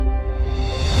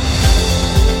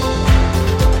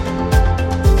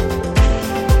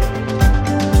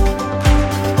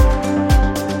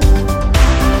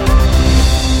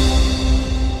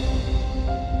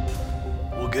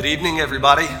evening,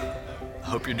 everybody.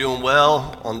 Hope you're doing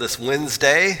well on this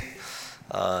Wednesday.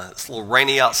 It's a little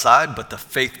rainy outside, but the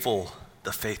faithful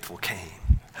came.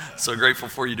 So grateful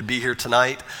for you to be here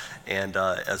tonight. And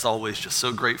as always, just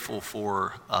so grateful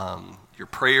for your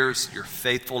prayers, your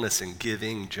faithfulness in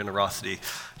giving, generosity,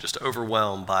 just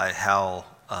overwhelmed by how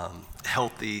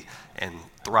healthy and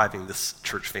thriving this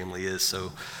church family is.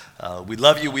 So we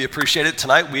love you. We appreciate it.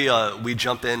 Tonight we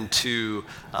jump into,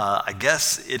 I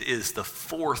guess it is the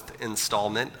fourth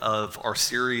installment of our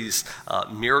series,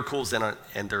 Miracles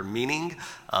and Their Meaning,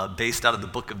 based out of the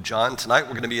book of John. Tonight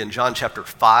we're going to be in John chapter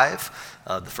 5,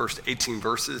 the first 18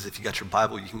 verses. If you got your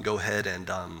Bible, you can go ahead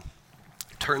and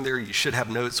turn there. You should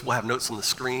have notes. We'll have notes on the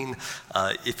screen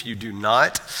if you do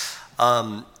not.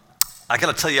 I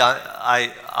got to tell you,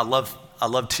 I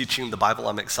love teaching the Bible.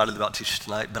 I'm excited about teaching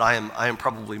tonight, but I am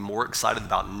probably more excited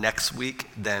about next week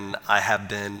than I have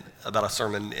been about a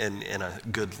sermon in a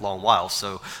good long while.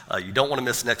 So you don't want to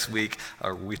miss next week.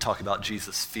 We talk about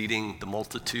Jesus feeding the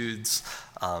multitudes.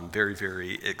 Very,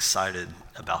 very excited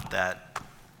about that.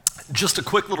 Just a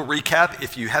quick little recap,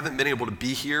 if you haven't been able to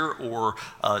be here or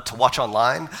to watch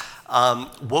online,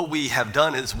 what we have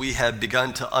done is we have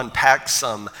begun to unpack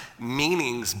some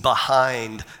meanings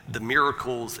behind the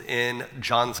miracles in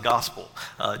John's gospel.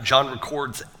 John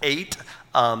records 8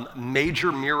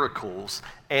 major miracles,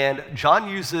 and John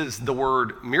uses the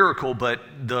word miracle, but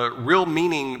the real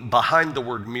meaning behind the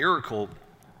word miracle,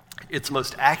 its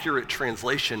most accurate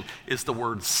translation is the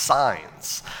word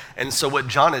signs. And so what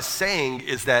John is saying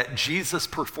is that Jesus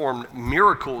performed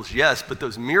miracles, yes, but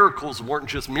those miracles weren't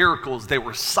just miracles, they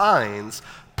were signs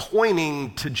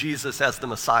pointing to Jesus as the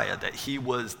Messiah, that he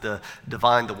was the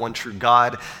divine, the one true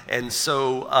God. And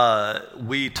so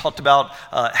we talked about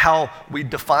how we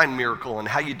define miracle, and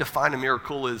how you define a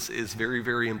miracle is very,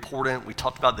 very important. We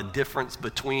talked about the difference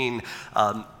between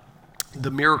the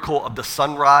miracle of the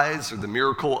sunrise or the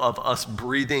miracle of us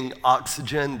breathing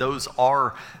oxygen. Those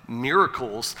are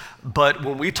miracles. But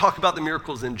when we talk about the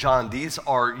miracles in John, these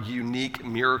are unique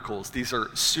miracles. These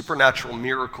are supernatural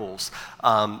miracles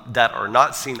that are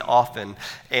not seen often.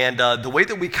 And the way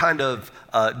that we kind of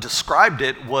described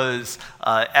it was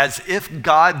as if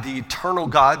God, the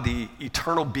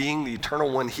eternal being, the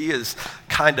eternal one, he is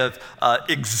kind of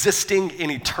existing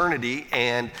in eternity,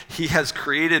 and he has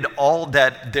created all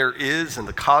that there is in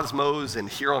the cosmos and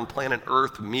here on planet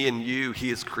Earth, me and you. He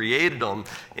has created them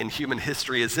in human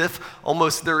history as if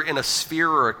almost they're in a sphere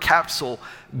or a capsule.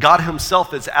 God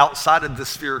himself is outside of the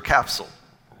sphere or capsule.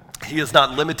 He is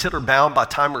not limited or bound by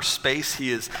time or space.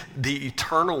 He is the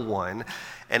eternal one.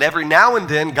 And every now and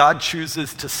then, God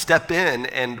chooses to step in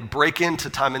and break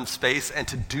into time and space and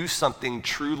to do something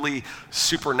truly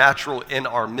supernatural in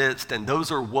our midst. And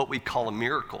those are what we call a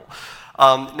miracle.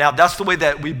 Now, that's the way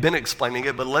that we've been explaining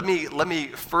it, but let me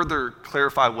further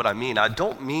clarify what I mean. I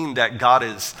don't mean that God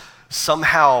is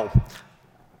somehow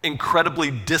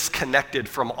incredibly disconnected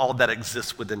from all that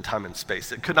exists within time and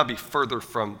space. It could not be further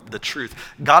from the truth.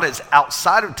 God is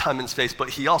outside of time and space, but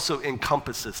he also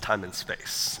encompasses time and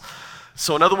space.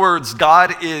 So in other words,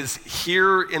 God is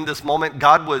here in this moment.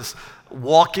 God was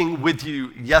walking with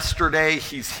you yesterday.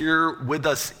 He's here with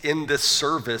us in this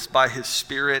service by his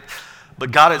Spirit.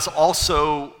 But God is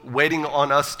also waiting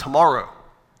on us tomorrow.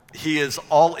 He is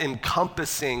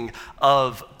all-encompassing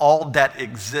of all that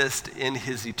exists in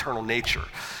his eternal nature.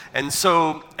 And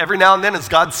so every now and then as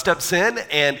God steps in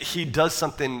and he does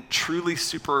something truly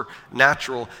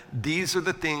supernatural, these are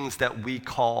the things that we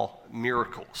call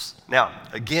miracles. Now,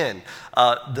 again,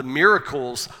 the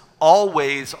miracles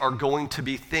always are going to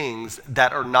be things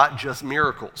that are not just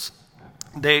miracles.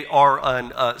 They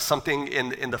are something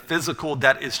in the physical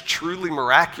that is truly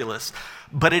miraculous,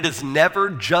 but it is never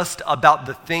just about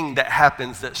the thing that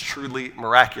happens that's truly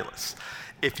miraculous.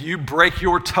 If you break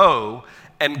your toe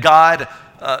and God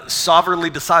sovereignly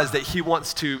decides that he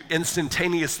wants to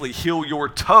instantaneously heal your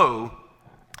toe,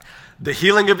 the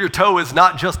healing of your toe is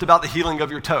not just about the healing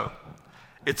of your toe.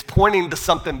 It's pointing to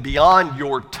something beyond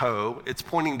your toe. It's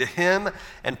pointing to him,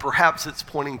 and perhaps it's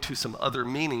pointing to some other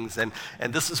meanings. And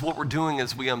this is what we're doing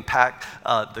as we unpack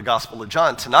the Gospel of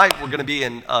John. Tonight, we're going to be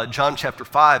in John chapter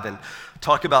 5 and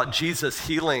talk about Jesus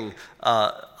healing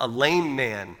a lame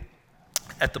man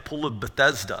at the pool of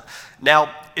Bethesda.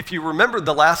 Now, if you remember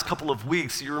the last couple of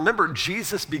weeks, you remember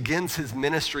Jesus begins his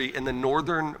ministry in the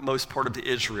northernmost part of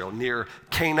Israel, near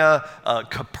Cana,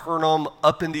 Capernaum,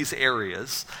 up in these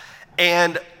areas.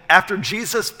 And after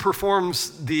Jesus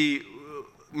performs the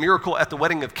miracle at the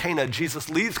wedding of Cana, Jesus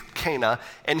leaves Cana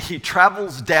and he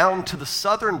travels down to the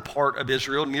southern part of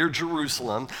Israel near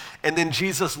Jerusalem. And then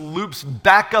Jesus loops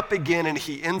back up again and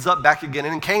he ends up back again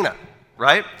in Cana,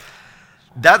 right?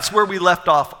 That's where we left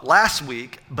off last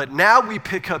week, but now we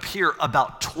pick up here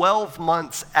about 12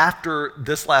 months after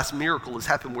this last miracle has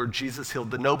happened where Jesus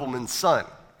healed the nobleman's son.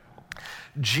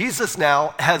 Jesus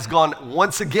now has gone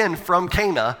once again from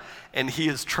Cana, and he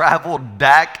has traveled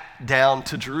back down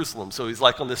to Jerusalem. So he's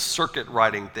like on this circuit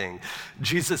riding thing.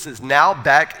 Jesus is now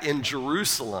back in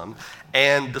Jerusalem,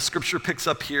 and the scripture picks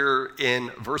up here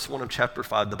in verse 1 of chapter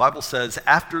 5. The Bible says,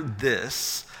 after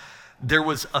this, there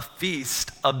was a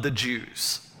feast of the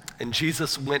Jews, and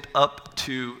Jesus went up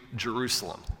to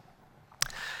Jerusalem.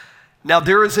 Now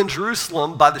there is in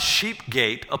Jerusalem by the sheep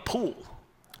gate a pool,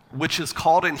 which is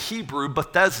called in Hebrew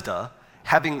Bethesda,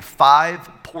 having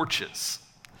 5 porches.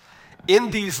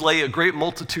 In these lay a great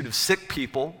multitude of sick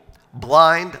people,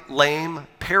 blind, lame,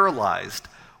 paralyzed,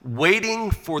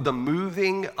 waiting for the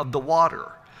moving of the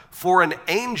water. For an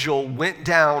angel went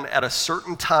down at a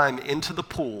certain time into the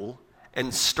pool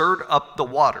and stirred up the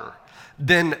water.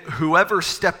 Then whoever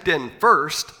stepped in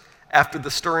first after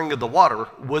the stirring of the water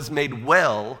was made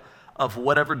well of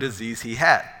whatever disease he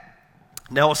had.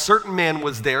 Now a certain man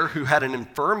was there who had an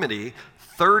infirmity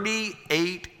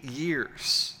 38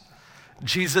 years.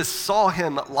 Jesus saw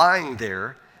him lying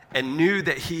there and knew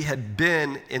that he had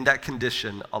been in that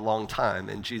condition a long time.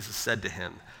 And Jesus said to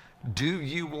him, "Do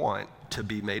you want to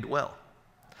be made well?"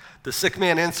 The sick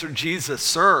man answered Jesus,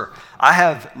 "Sir, I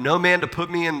have no man to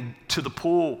put me into the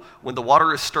pool when the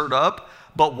water is stirred up,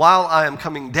 but while I am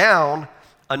coming down,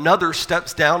 another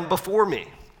steps down before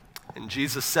me." And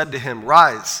Jesus said to him,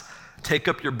 "Rise, take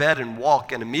up your bed and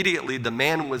walk." And immediately the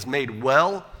man was made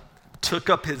well, took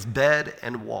up his bed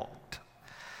and walked.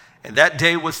 And that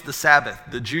day was the Sabbath.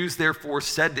 The Jews therefore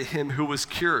said to him who was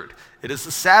cured, "It is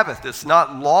the Sabbath. It's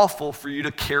not lawful for you to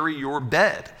carry your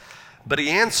bed." But he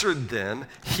answered them,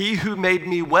 "He who made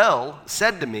me well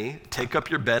said to me, 'Take up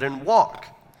your bed and walk.'"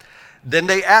 Then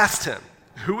they asked him,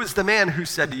 "Who is the man who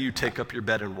said to you, 'Take up your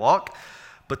bed and walk'?"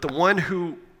 But the one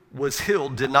who was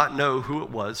healed did not know who it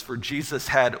was, for Jesus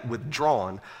had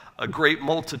withdrawn, a great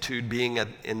multitude being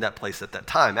in that place at that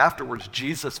time. Afterwards,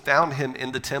 Jesus found him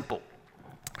in the temple,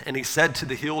 and he said to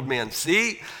the healed man,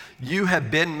 "See, you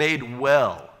have been made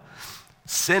well.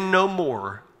 Sin no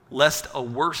more, lest a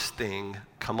worse thing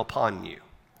come upon you."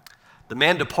 The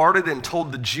man departed and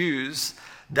told the Jews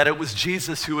that it was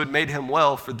Jesus who had made him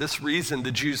well. For this reason,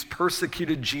 the Jews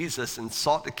persecuted Jesus and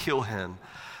sought to kill him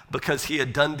because he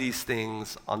had done these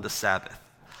things on the Sabbath.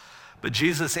 But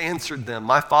Jesus answered them,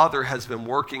 "My Father has been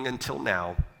working until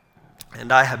now,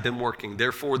 and I have been working."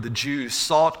 Therefore, the Jews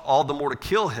sought all the more to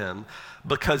kill him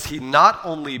because he not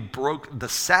only broke the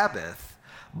Sabbath,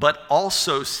 but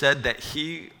also said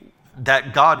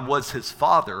that God was his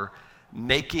Father,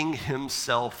 making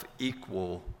himself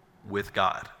equal with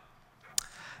God.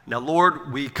 Now,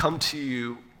 Lord, we come to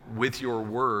you with your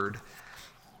word,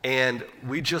 and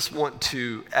we just want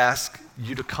to ask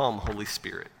you to come, Holy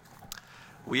Spirit.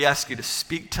 We ask you to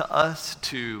speak to us,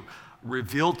 to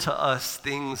reveal to us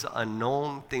things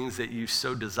unknown, things that you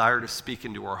so desire to speak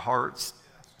into our hearts.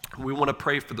 We want to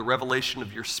pray for the revelation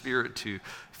of your Spirit to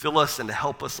fill us and to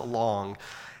help us along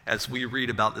as we read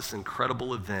about this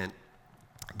incredible event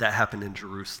that happened in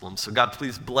Jerusalem. So God,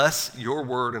 please bless your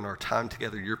word and our time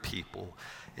together, your people.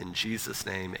 In Jesus'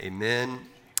 name, amen,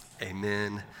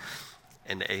 amen,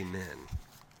 and amen.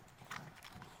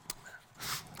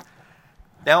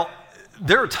 Now,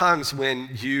 there are times when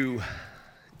you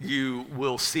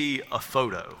will see a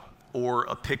photo or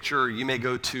a picture. You may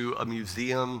go to a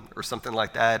museum or something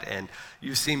like that, and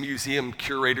you see museum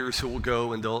curators who will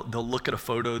go and they'll look at a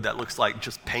photo that looks like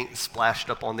just paint splashed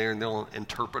up on there, and they'll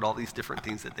interpret all these different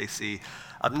things that they see.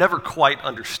 I've never quite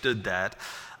understood that.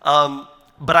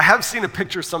 But I have seen a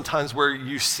picture sometimes where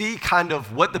you see kind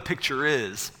of what the picture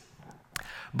is,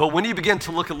 but when you begin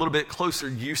to look a little bit closer,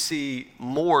 you see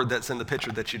more that's in the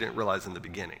picture that you didn't realize in the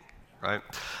beginning. Right?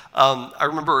 I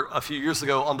remember a few years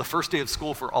ago on the first day of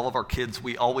school for all of our kids,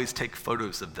 we always take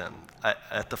photos of them.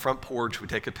 At the front porch, we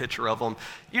take a picture of them.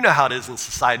 You know how it is in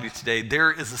society today.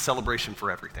 There is a celebration for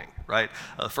everything, right?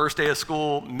 First day of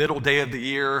school, middle day of the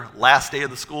year, last day of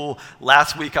the school.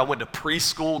 Last week, I went to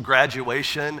preschool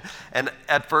graduation, and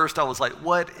at first I was like,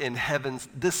 what in heavens?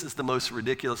 This is the most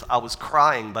ridiculous. I was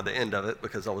crying by the end of it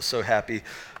because I was so happy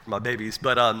for my babies.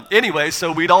 But anyway,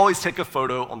 so we'd always take a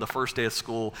photo on the first day of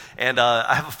school, and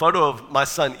I have a photo of my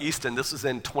son, Easton. This was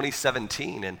in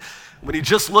 2017, and when you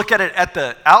just look at it at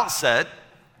the outset,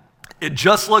 it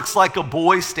just looks like a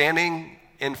boy standing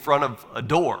in front of a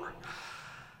door.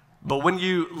 But when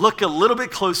you look a little bit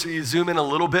closer, you zoom in a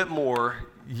little bit more,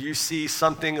 you see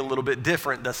something a little bit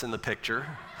different that's in the picture.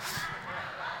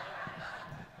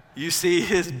 You see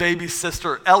his baby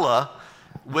sister, Ella,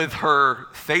 with her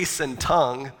face and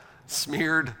tongue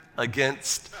smeared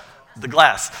against the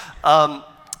glass.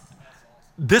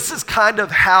 This is kind of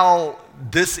how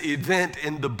this event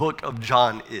in the book of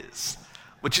John is.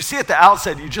 What you see at the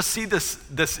outset, you just see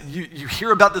you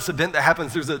hear about this event that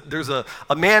happens. There's a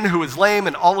man who is lame,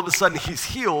 and all of a sudden he's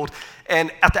healed.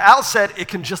 And at the outset, it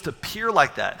can just appear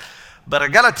like that. But I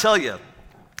gotta tell you,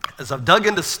 as I've dug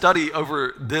into study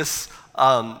over this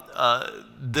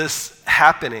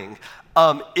happening,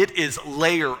 it is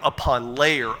layer upon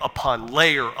layer upon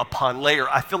layer upon layer.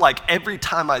 I feel like every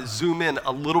time I zoom in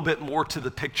a little bit more to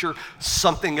the picture,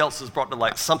 something else is brought to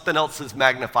light, something else is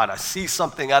magnified. I see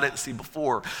something I didn't see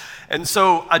before. And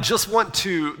so I just want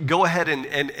to go ahead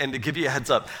and to give you a heads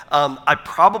up. I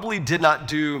probably did not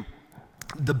do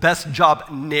the best job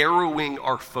narrowing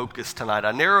our focus tonight.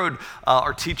 I narrowed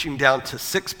our teaching down to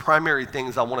 6 primary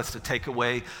things I want us to take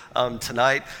away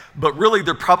tonight, but really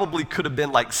there probably could have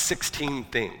been like 16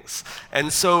 things.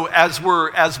 And so as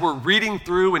we're reading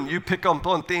through and you pick up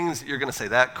on things, you're going to say,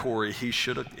 that Corey, he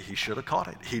should have caught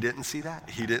it. He didn't see that.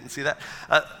 He didn't see that.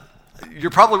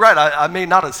 You're probably right. I may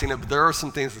not have seen it, but there are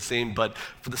some things to see. But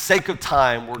for the sake of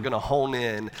time, we're going to hone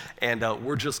in, and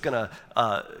we're just going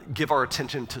to give our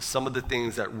attention to some of the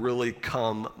things that really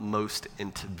come most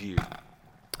into view.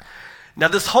 Now,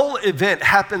 this whole event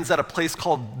happens at a place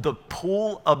called the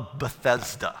Pool of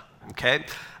Bethesda, okay?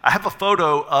 I have a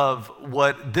photo of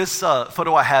what this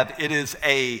photo I have. It is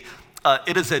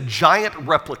a giant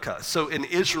replica. So in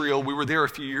Israel, we were there a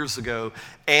few years ago,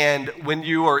 and when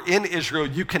you are in Israel,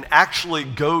 you can actually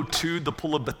go to the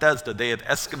Pool of Bethesda. They have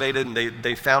excavated, and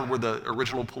they found where the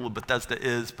original Pool of Bethesda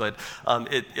is, but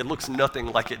it looks nothing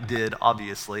like it did,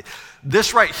 obviously.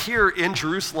 This right here in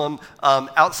Jerusalem,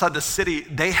 outside the city,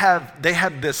 they have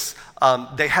this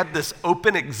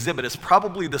open exhibit. It's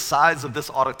probably the size of this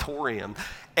auditorium,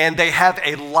 and they have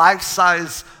a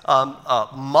life-size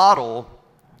model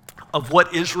of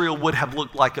what Israel would have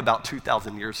looked like about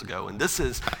 2,000 years ago. And this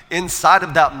is, inside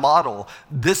of that model,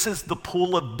 this is the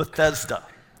Pool of Bethesda,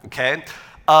 okay?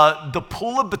 The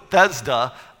Pool of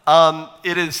Bethesda,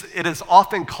 it is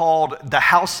often called the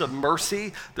House of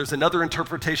Mercy. There's another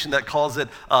interpretation that calls it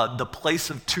the Place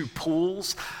of Two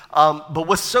Pools. But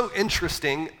what's so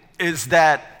interesting is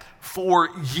that for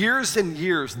years and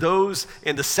years, those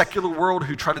in the secular world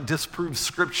who try to disprove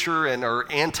Scripture and are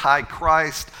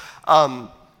anti-Christ,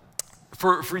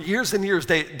 for years and years,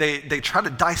 they try to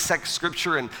dissect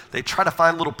Scripture, and they try to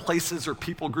find little places or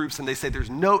people groups, and they say there's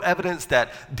no evidence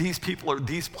that these people or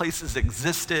these places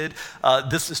existed.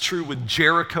 This is true with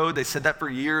Jericho. They said that for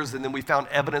years, and then we found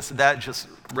evidence of that just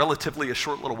relatively a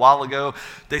short little while ago.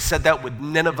 They said that with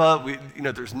Nineveh.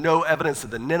 There's no evidence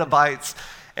of the Ninevites.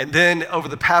 And then over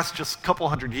the past just couple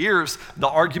hundred years, the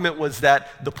argument was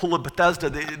that the Pool of Bethesda,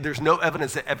 there's no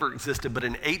evidence it ever existed, but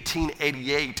in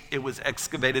 1888, it was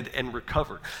excavated and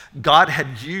recovered. God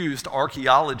had used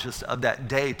archaeologists of that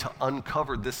day to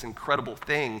uncover this incredible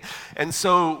thing. And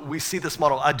so we see this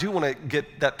model. I do want to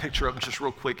get that picture up just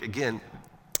real quick again.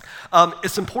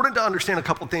 It's important to understand a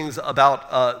couple things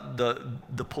about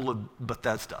the Pool of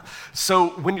Bethesda. So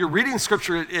when you're reading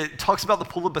Scripture, it talks about the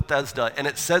Pool of Bethesda, and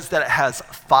it says that it has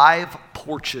 5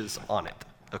 porches on it,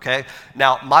 okay?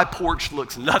 Now, my porch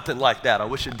looks nothing like that. I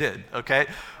wish it did, okay?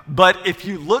 But if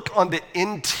you look on the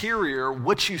interior,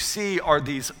 what you see are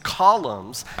these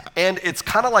columns, and it's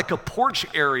kind of like a porch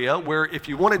area where if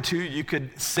you wanted to, you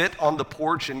could sit on the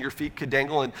porch and your feet could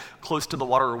dangle and close to the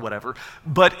water or whatever.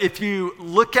 But if you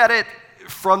look at it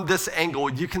from this angle,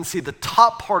 you can see the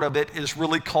top part of it is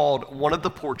really called one of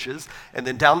the porches, and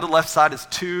then down the left side is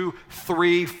 2,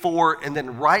 3, 4, and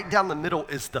then right down the middle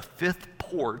is the 5th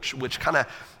porch, which kind of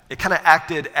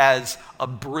acted as a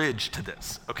bridge to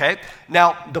this, okay?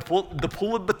 Now, the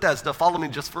Pool of Bethesda, follow me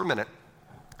just for a minute.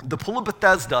 The Pool of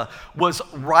Bethesda was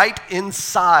right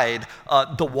inside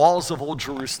the walls of Old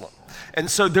Jerusalem. And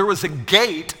so there was a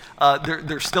gate,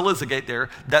 there still is a gate there,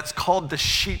 that's called the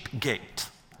Sheep Gate,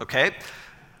 okay?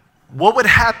 What would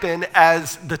happen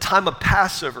as the time of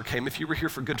Passover came? If you were here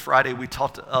for Good Friday, we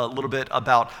talked a little bit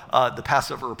about the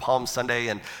Passover or Palm Sunday,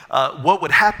 and what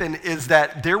would happen is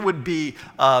that there would be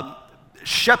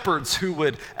shepherds who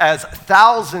would, as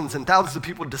thousands and thousands of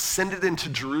people descended into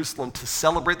Jerusalem to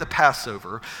celebrate the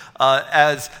Passover,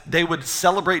 as they would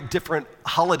celebrate different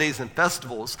holidays and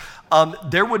festivals,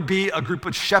 there would be a group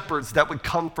of shepherds that would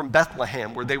come from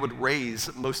Bethlehem where they would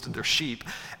raise most of their sheep,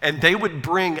 and they would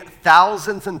bring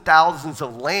thousands and thousands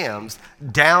of lambs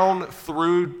down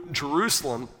through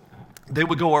Jerusalem. They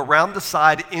would go around the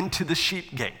side into the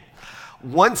sheep gate.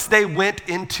 Once they went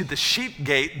into the sheep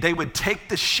gate, they would take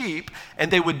the sheep and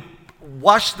they would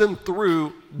wash them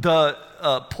through the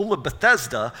pool of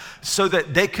Bethesda so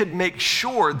that they could make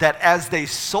sure that as they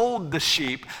sold the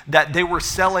sheep, that they were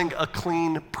selling a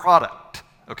clean product.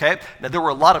 Okay? Now, there were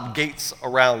a lot of gates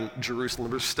around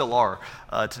Jerusalem. There still are.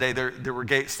 Today, there were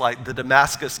gates like the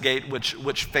Damascus gate,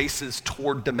 which faces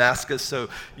toward Damascus. So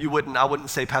I wouldn't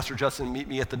say, Pastor Justin, meet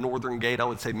me at the northern gate. I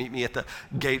would say, meet me at the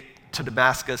gate to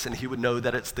Damascus, and he would know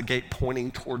that it's the gate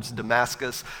pointing towards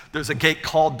Damascus. There's a gate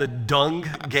called the Dung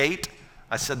Gate.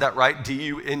 I said that right,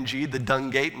 D-U-N-G, the Dung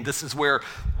Gate, and this is where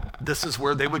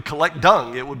they would collect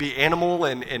dung. It would be animal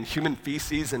and human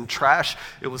feces and trash.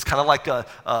 It was kind of like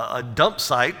a dump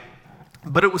site,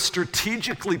 but it was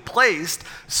strategically placed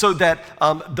so that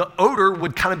the odor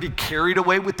would kind of be carried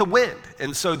away with the wind.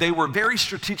 And so they were very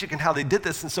strategic in how they did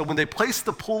this. And so when they placed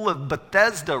the pool of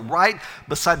Bethesda right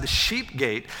beside the sheep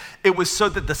gate, it was so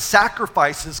that the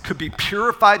sacrifices could be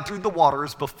purified through the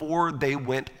waters before they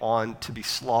went on to be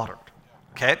slaughtered.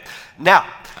 Okay? Now,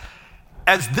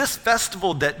 as this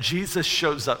festival that Jesus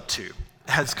shows up to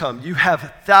has come, you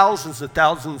have thousands and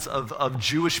thousands of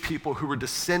Jewish people who were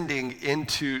descending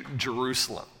into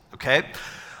Jerusalem, okay?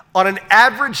 On an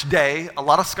average day, a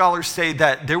lot of scholars say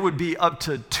that there would be up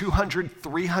to 200,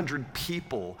 300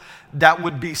 people that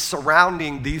would be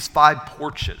surrounding these 5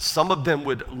 porches. Some of them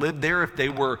would live there if they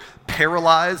were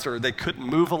paralyzed or they couldn't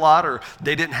move a lot or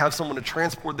they didn't have someone to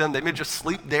transport them. They may just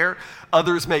sleep there.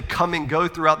 Others may come and go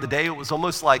throughout the day. It was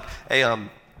almost like a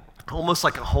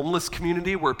homeless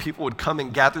community where people would come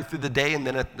and gather through the day, and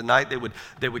then at the night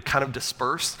they would kind of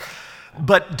disperse.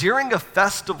 But during a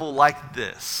festival like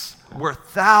this, where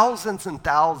thousands and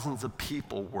thousands of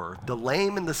people were, the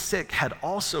lame and the sick had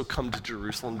also come to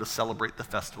Jerusalem to celebrate the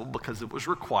festival because it was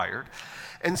required.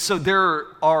 And so there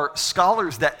are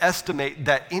scholars that estimate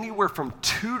that anywhere from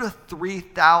 2,000 to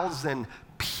 3,000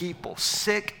 people,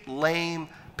 sick, lame,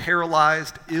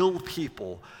 paralyzed, ill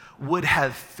people, would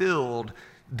have filled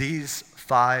these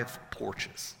 5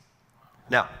 porches.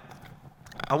 Now,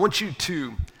 I want you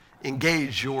to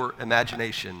engage your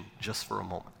imagination just for a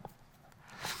moment.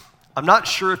 I'm not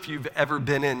sure if you've ever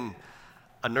been in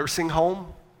a nursing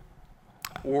home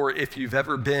or if you've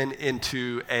ever been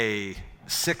into a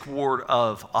sick ward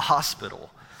of a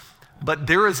hospital, but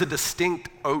there is a distinct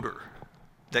odor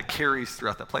that carries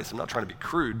throughout that place. I'm not trying to be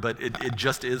crude, but it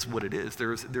just is what it is.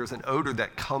 There's an odor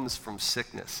that comes from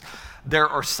sickness. There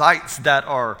are sights that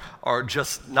are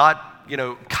just not,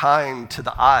 kind to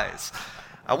the eyes.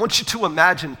 I want you to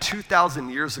imagine 2,000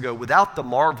 years ago, without the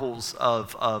marvels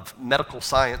of medical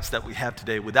science that we have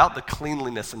today, without the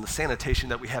cleanliness and the sanitation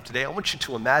that we have today, I want you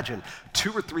to imagine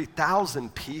 2,000 or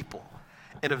 3,000 people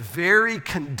in a very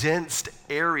condensed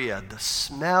area, the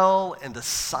smell and the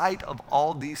sight of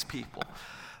all these people.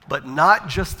 But not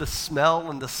just the smell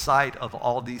and the sight of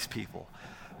all these people,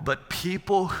 but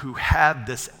people who have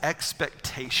this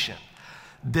expectation,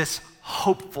 this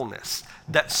hopefulness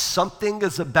that something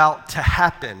is about to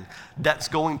happen that's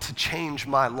going to change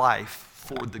my life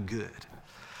for the good.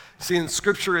 See, in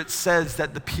Scripture it says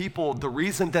that the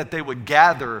reason that they would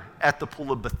gather at the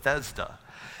pool of Bethesda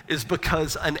is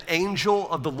because an angel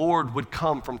of the Lord would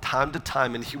come from time to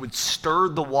time and he would stir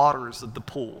the waters of the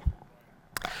pool.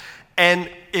 And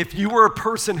if you were a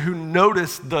person who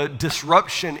noticed the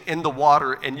disruption in the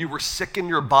water and you were sick in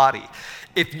your body,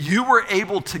 if you were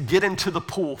able to get into the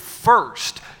pool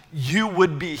first, you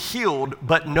would be healed,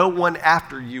 but no one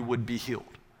after you would be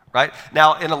healed, right?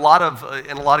 Now, in a lot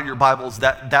of your Bibles,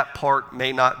 that part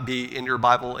may not be in your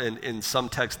Bible. In some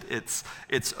text, it's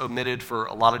omitted for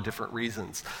a lot of different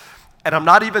reasons. And I'm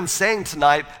not even saying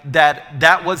tonight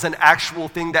that was an actual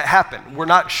thing that happened. We're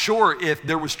not sure if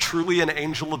there was truly an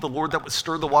angel of the Lord that would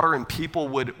stir the water and people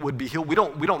would be healed. We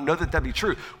don't know that that'd be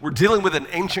true. We're dealing with an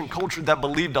ancient culture that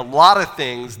believed a lot of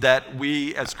things that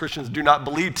we as Christians do not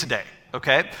believe today,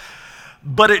 okay?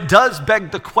 But it does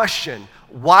beg the question,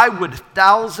 why would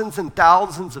thousands and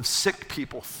thousands of sick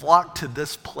people flock to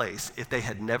this place if they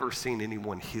had never seen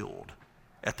anyone healed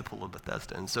at the pool of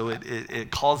Bethesda? And so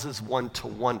it causes one to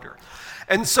wonder.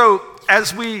 And so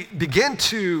as we begin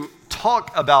to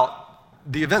talk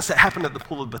about the events that happened at the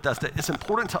pool of Bethesda, it's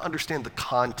important to understand the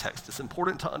context. It's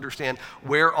important to understand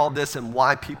where all this and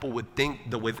why people would think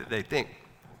the way that they think.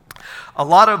 A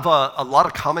lot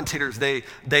of commentators, they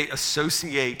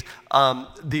associate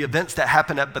the events that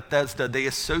happen at Bethesda, they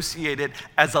associate it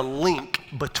as a link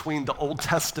between the Old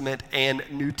Testament and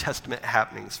New Testament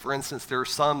happenings. For instance, there are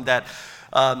some that,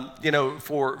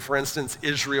 for instance,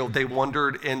 Israel, they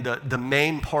wandered in the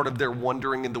main part of their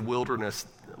wandering in the wilderness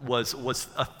was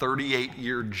a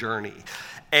 38-year journey.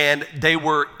 And they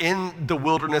were in the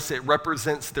wilderness. It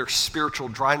represents their spiritual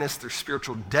dryness, their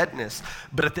spiritual deadness.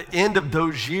 But at the end of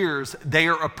those years, they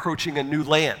are approaching a new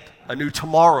land, a new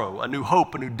tomorrow, a new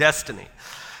hope, a new destiny.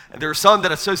 And there are some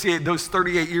that associate those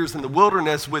 38 years in the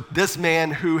wilderness with this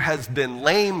man who has been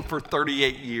lame for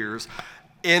 38 years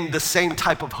in the same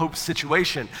type of hope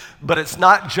situation. But it's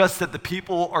not just that the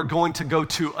people are going to go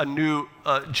to a new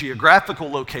geographical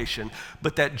location,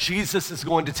 but that Jesus is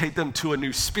going to take them to a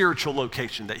new spiritual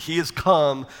location, that he has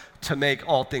come to make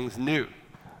all things new.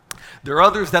 There are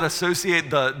others that associate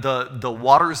the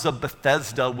waters of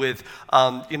Bethesda with,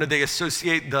 they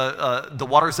associate the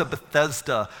waters of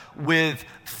Bethesda with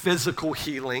physical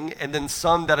healing, and then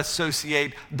some that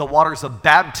associate the waters of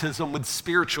baptism with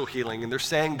spiritual healing. And they're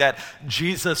saying that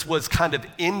Jesus was kind of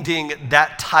ending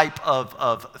that type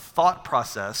of thought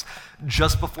process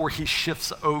just before he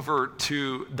shifts over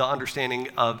to the understanding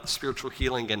of spiritual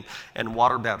healing and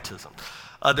water baptism.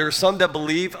 There are some that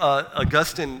believe,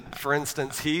 Augustine, for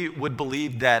instance, he would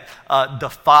believe that the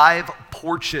 5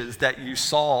 porches that you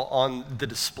saw on the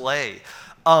display,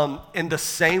 in the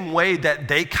same way that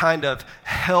they kind of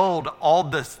held all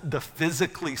the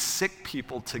physically sick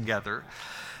people together,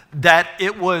 that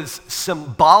it was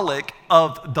symbolic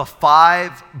of the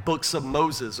 5 books of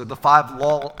Moses, or the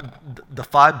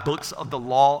 5 books of the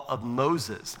law of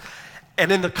Moses.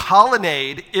 And in the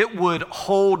colonnade, it would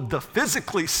hold the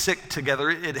physically sick together.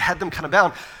 It had them kind of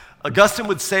bound. Augustine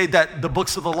would say that the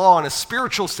books of the law, in a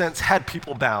spiritual sense, had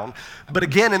people bound. But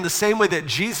again, in the same way that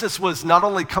Jesus was not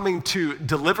only coming to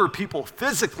deliver people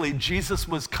physically, Jesus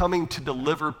was coming to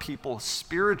deliver people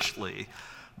spiritually,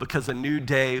 because a new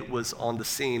day was on the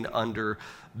scene under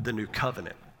the new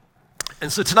covenant.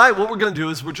 And so tonight, what we're going to do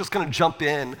is we're just going to jump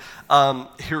in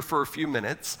here for a few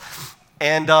minutes.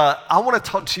 And I want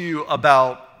to talk to you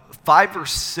about 5 or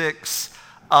 6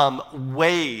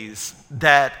 ways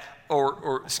that,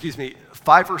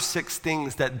 5 or 6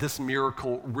 things that this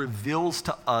miracle reveals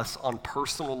to us on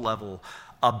personal level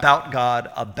about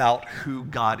God, about who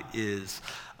God is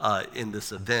in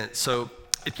this event. So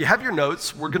if you have your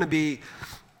notes, we're going to be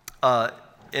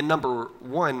in number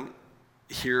 1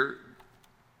 here.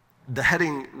 The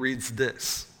heading reads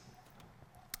this: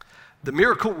 the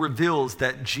miracle reveals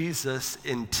that Jesus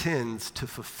intends to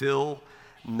fulfill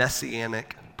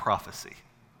messianic prophecy.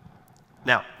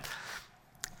 Now,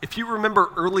 if you remember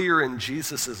earlier in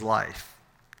Jesus' life,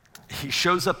 he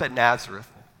shows up at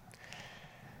Nazareth,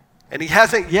 and he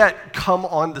hasn't yet come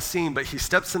on the scene, but he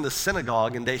steps in the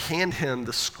synagogue and they hand him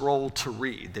the scroll to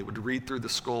read. They would read through the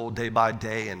scroll day by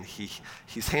day, and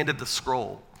he's handed the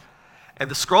scroll. And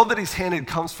the scroll that he's handed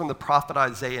comes from the prophet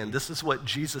Isaiah, and this is what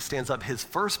Jesus stands up, his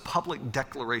first public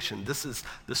declaration. This is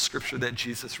the scripture that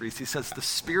Jesus reads. He says, "The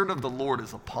Spirit of the Lord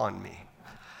is upon me,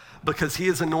 because he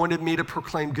has anointed me to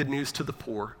proclaim good news to the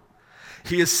poor.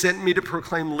 He has sent me to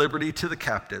proclaim liberty to the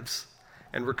captives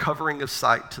and recovering of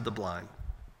sight to the blind,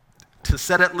 to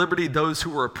set at liberty those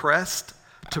who are oppressed,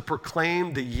 to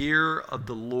proclaim the year of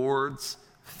the Lord's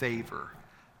favor."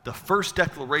 The first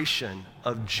declaration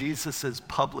of Jesus'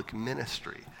 public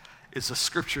ministry is a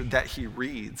scripture that he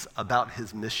reads about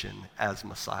his mission as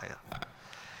Messiah.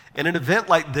 In an event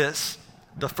like this,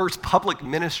 the first public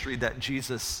ministry that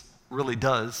Jesus really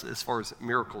does as far as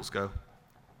miracles go,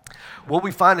 what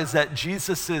we find is that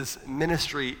Jesus'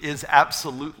 ministry is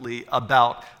absolutely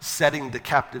about setting the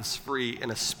captives free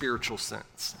in a spiritual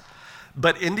sense.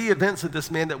 But in the events of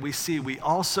this man that we see, we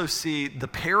also see the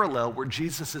parallel where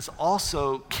Jesus is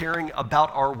also caring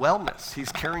about our wellness.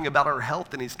 He's caring about our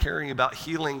health, and he's caring about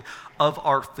healing of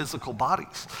our physical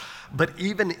bodies. But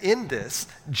even in this,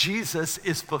 Jesus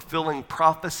is fulfilling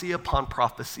prophecy upon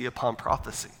prophecy upon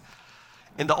prophecy.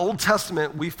 In the Old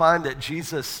Testament, we find that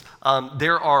Jesus,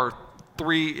 there are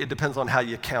 3, it depends on how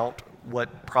you count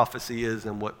what prophecy is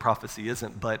and what prophecy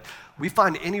isn't, but we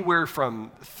find anywhere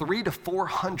from 300 to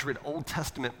 400 Old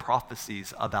Testament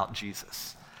prophecies about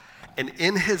Jesus. And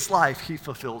in his life, he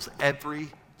fulfills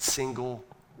every single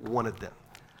one of them.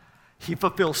 He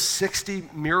fulfills 60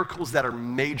 miracles that are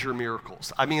major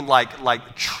miracles. I mean,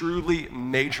 like truly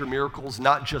major miracles,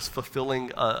 not just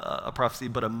fulfilling a prophecy,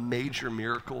 but a major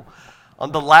miracle.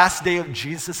 On the last day of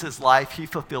Jesus' life, he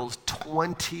fulfills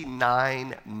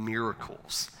 29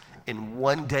 miracles. In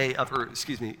one day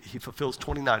he fulfills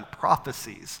 29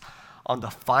 prophecies on the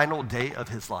final day of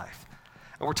his life.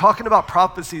 And we're talking about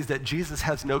prophecies that Jesus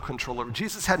has no control over.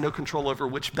 Jesus had no control over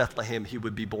which Bethlehem he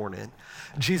would be born in.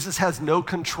 Jesus has no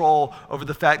control over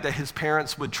the fact that his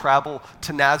parents would travel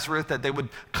to Nazareth, that they would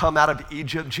come out of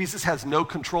Egypt. Jesus has no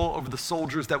control over the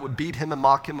soldiers that would beat him and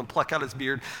mock him and pluck out his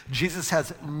beard. Jesus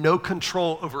has no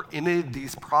control over any of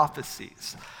these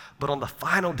prophecies. But on the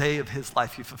final day of his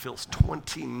life, he fulfills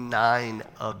 29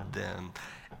 of them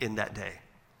in that day.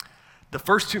 The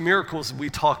first two miracles we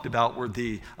talked about were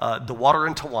the water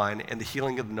into wine and the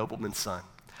healing of the nobleman's son.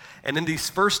 And in these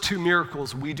first two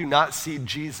miracles, we do not see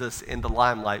Jesus in the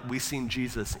limelight. We see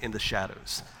Jesus in the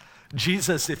shadows.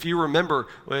 Jesus, if you remember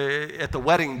at the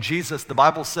wedding, Jesus, the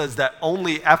Bible says that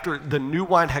only after the new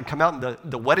wine had come out and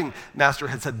the wedding master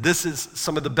had said, this is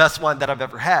some of the best wine that I've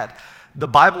ever had. The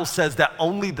Bible says that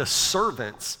only the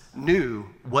servants knew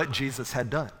what Jesus had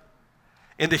done.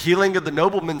 In the healing of the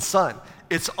nobleman's son,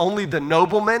 it's only the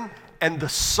nobleman and the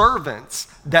servants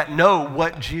that know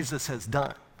what Jesus has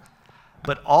done.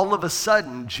 But all of a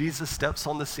sudden, Jesus steps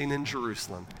on the scene in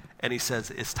Jerusalem and he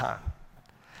says, it's time.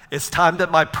 It's time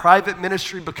that my private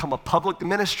ministry become a public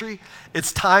ministry.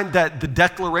 It's time that the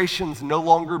declarations no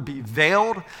longer be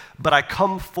veiled, but I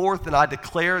come forth and I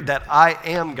declare that I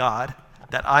am God,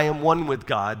 that I am one with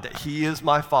God, that he is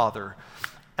my Father,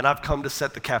 and I've come to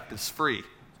set the captives free.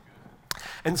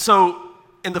 And so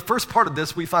in the first part of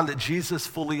this, we find that Jesus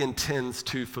fully intends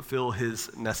to fulfill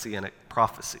his messianic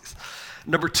prophecies.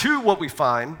 Number two, what we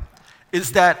find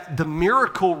is that the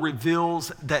miracle reveals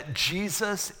that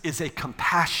Jesus is a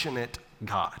compassionate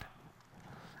God.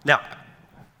 Now,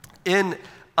 in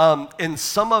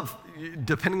some of,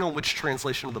 depending on which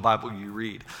translation of the Bible you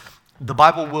read, the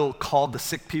Bible will call the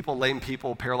sick people, lame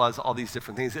people, paralyzed, all these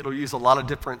different things. It'll use a lot of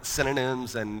different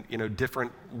synonyms and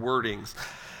different wordings.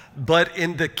 But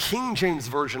in the King James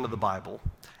Version of the Bible,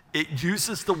 it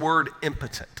uses the word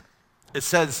impotent. It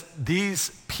says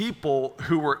these people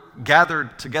who were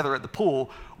gathered together at the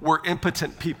pool were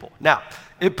impotent people. Now,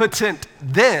 impotent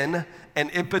then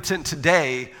and impotent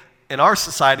today in our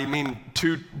society mean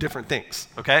two different things,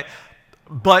 okay?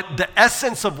 But the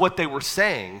essence of what they were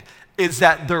saying is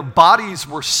that their bodies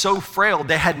were so frail,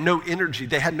 they had no energy,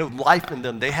 they had no life in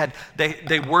them,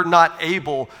 they were not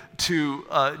able to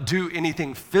do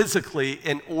anything physically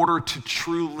in order to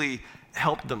truly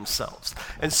help themselves.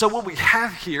 And so what we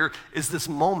have here is this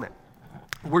moment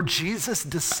where Jesus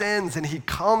descends and he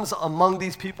comes among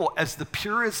these people as the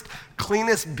purest,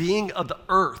 cleanest being of the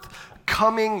earth,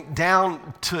 coming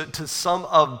down to some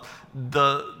of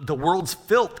the world's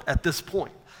filth at this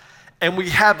point. And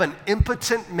we have an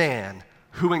impotent man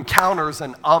who encounters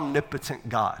an omnipotent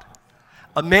God.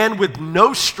 A man with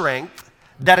no strength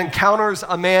that encounters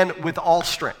a man with all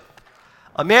strength.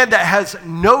 A man that has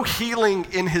no healing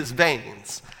in his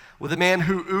veins with a man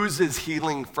who oozes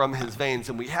healing from his veins.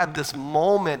 And we have this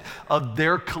moment of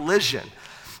their collision.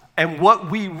 And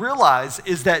what we realize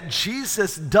is that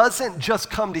Jesus doesn't just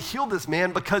come to heal this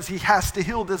man because he has to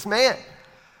heal this man.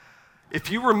 If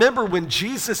you remember when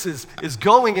Jesus is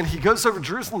going and he goes over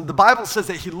Jerusalem, the Bible says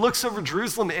that he looks over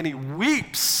Jerusalem and he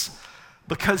weeps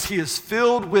because he is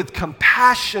filled with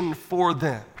compassion for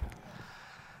them.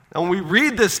 And when we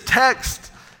read this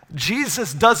text,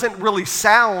 Jesus doesn't really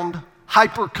sound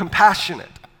hyper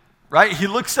compassionate, right? He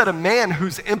looks at a man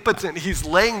who's impotent. He's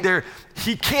laying there.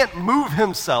 He can't move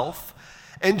himself.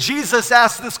 And Jesus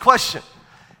asks this question.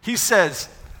 He says,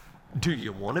 do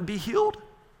you want to be healed?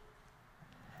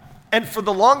 And for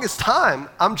the longest time,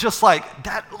 I'm just like,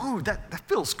 that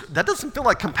doesn't feel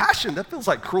like compassion. That feels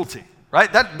like cruelty,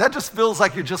 right? That just feels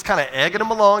like you're just kind of egging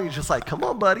him along. You're just like, come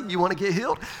on, buddy, you want to get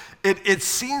healed? It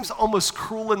seems almost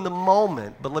cruel in the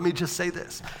moment, but let me just say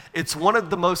this. It's one of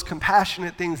the most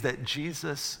compassionate things that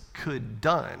Jesus could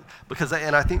done.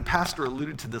 And I think Pastor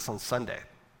alluded to this on Sunday.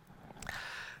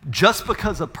 Just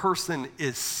because a person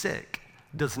is sick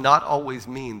does not always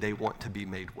mean they want to be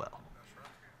made well,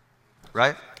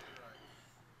 right?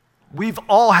 We've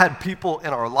all had people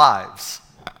in our lives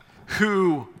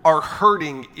who are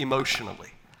hurting emotionally.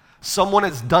 Someone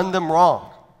has done them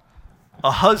wrong.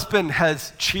 A husband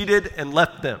has cheated and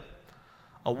left them.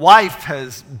 A wife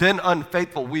has been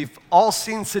unfaithful. We've all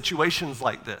seen situations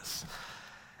like this.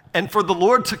 And for the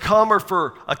Lord to come, or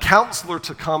for a counselor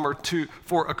to come, or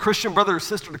for a Christian brother or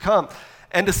sister to come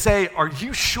and to say, are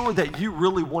you sure that you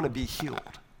really want to be healed?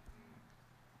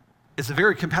 It's a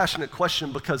very compassionate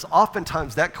question, because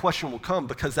oftentimes that question will come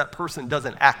because that person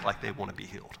doesn't act like they want to be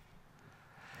healed.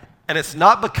 And it's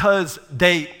not because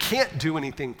they can't do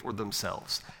anything for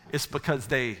themselves. It's because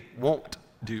they won't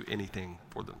do anything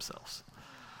for themselves.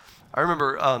 I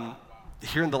remember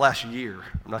here in the last year,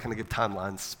 I'm not going to give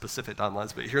timelines, specific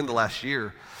timelines, but here in the last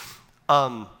year,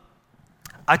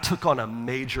 I took on a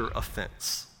major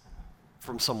offense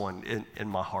from someone in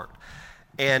my heart.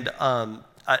 And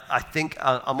I think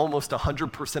I'm almost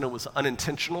 100% it was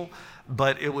unintentional,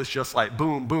 but it was just like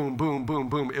boom, boom, boom, boom,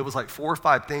 boom. It was like 4 or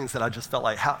 5 things that I just felt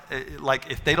like,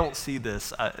 like if they don't see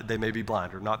this, they may be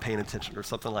blind or not paying attention or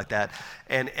something like that.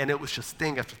 And it was just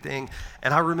thing after thing.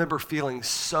 And I remember feeling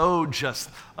so just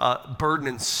burdened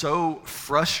and so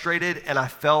frustrated. And I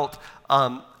felt,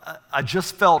 I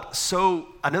just felt so,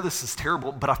 I know this is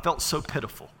terrible, but I felt so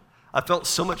pitiful. I felt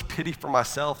so much pity for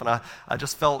myself, and I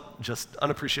just felt just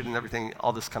unappreciated and everything,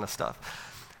 all this kind of stuff.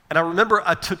 And I remember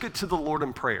I took it to the Lord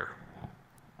in prayer.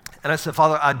 And I said,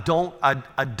 Father, I don't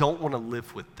want to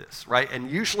live with this, right?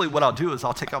 And usually what I'll do is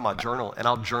I'll take out my journal, and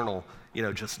I'll journal,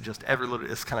 just every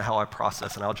little, it's kind of how I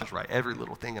process, and I'll just write every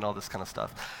little thing and all this kind of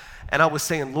stuff. And I was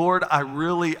saying, Lord, I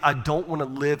don't want to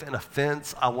live in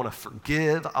offense. I want to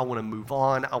forgive. I want to move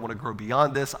on. I want to grow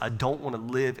beyond this. I don't want to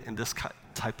live in this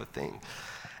type of thing.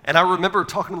 And I remember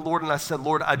talking to the Lord, and I said,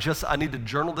 Lord, I need to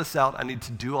journal this out. I need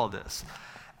to do all this.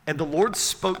 And the Lord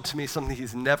spoke to me something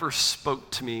he's never spoke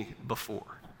to me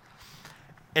before.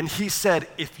 And he said,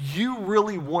 if you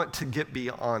really want to get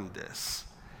beyond this,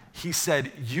 he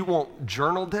said, you won't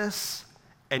journal this,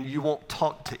 and you won't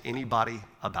talk to anybody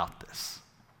about this.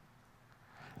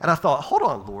 And I thought, hold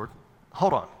on, Lord,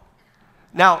 hold on.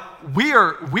 Now, we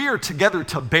are together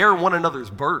to bear one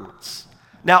another's burdens.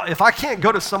 Now, if I can't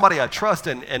go to somebody I trust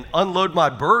and unload my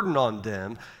burden on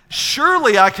them,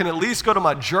 surely I can at least go to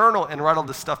my journal and write all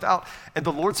this stuff out. And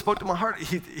the Lord spoke to my heart.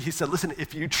 He said, listen,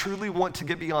 if you truly want to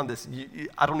get beyond this,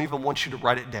 I don't even want you to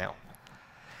write it down.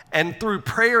 And through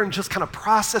prayer and just kind of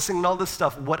processing all this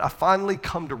stuff, what I finally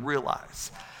come to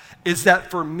realize is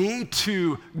that for me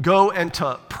to go and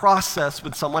to process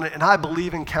with someone, and I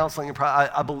believe in counseling, and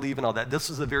I believe in all that. This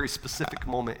was a very specific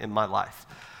moment in my life.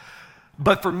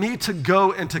 But for me to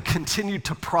go and to continue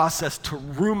to process, to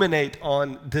ruminate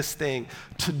on this thing,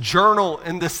 to journal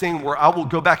in this thing where I will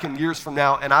go back in years from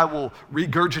now and I will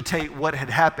regurgitate what had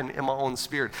happened in my own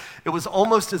spirit. It was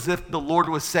almost as if the Lord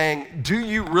was saying, do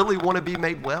you really want to be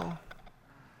made well?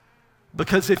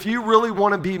 Because if you really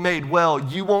want to be made well,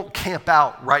 you won't camp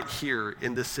out right here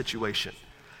in this situation.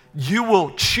 You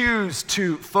will choose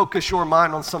to focus your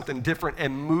mind on something different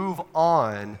and move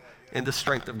on in the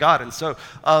strength of God. And so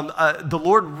the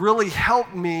Lord really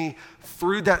helped me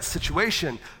through that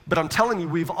situation. But I'm telling you,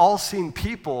 we've all seen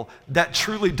people that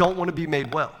truly don't want to be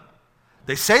made well.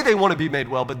 They say they want to be made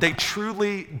well, but they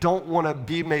truly don't want to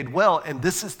be made well. And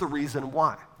this is the reason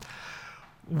why.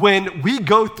 When we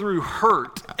go through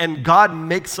hurt and God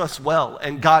makes us well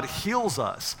and God heals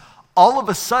us, all of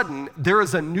a sudden there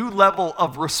is a new level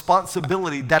of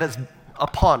responsibility that is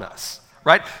upon us.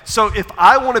 Right? So if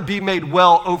I want to be made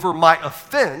well over my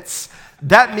offense,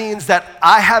 that means that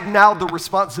I have now the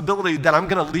responsibility that I'm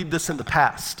going to leave this in the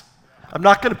past. I'm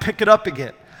not going to pick it up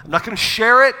again. I'm not going to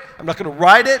share it. I'm not going to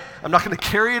write it. I'm not going to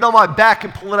carry it on my back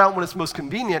and pull it out when it's most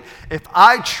convenient. If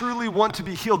I truly want to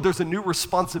be healed, there's a new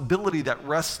responsibility that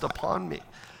rests upon me.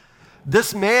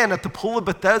 This man at the pool of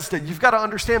Bethesda, you've got to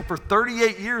understand, for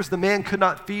 38 years, the man could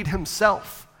not feed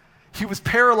himself. He was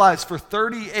paralyzed for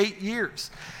 38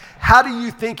 years. How do you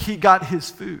think he got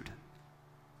his food?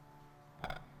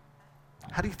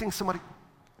 How do you think somebody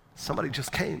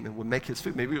just came and would make his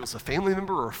food? Maybe it was a family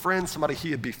member or a friend, somebody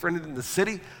he had befriended in the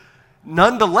city.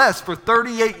 Nonetheless, for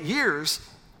 38 years,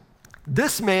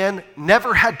 this man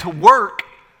never had to work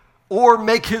or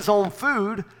make his own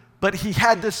food, but he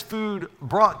had this food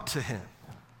brought to him.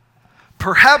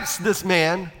 Perhaps this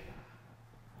man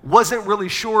wasn't really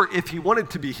sure if he wanted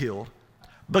to be healed,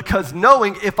 because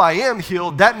knowing if I am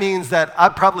healed, that means that I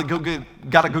probably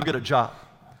got to go get a job.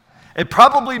 It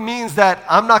probably means that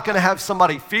I'm not going to have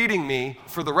somebody feeding me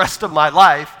for the rest of my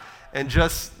life and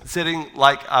just sitting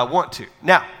like I want to.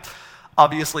 Now,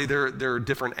 obviously there are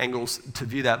different angles to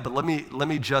view that, but let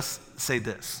me just say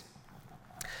this.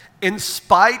 In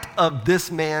spite of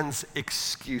this man's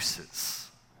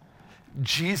excuses,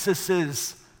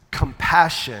 Jesus'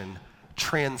 compassion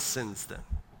transcends them.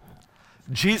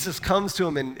 Jesus comes to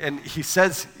him and he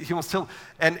says, he wants to,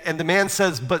 and the man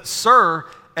says, but sir,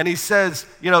 and he says,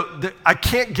 I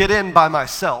can't get in by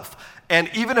myself. And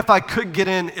even if I could get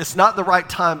in, it's not the right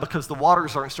time because the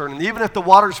waters aren't stirring. And even if the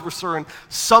waters were stirring,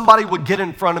 somebody would get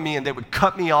in front of me and they would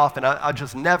cut me off and I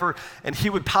just never, and he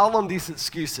would pile on these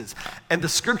excuses. And the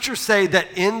scriptures say that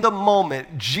in the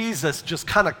moment, Jesus just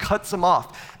kind of cuts him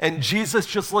off. And Jesus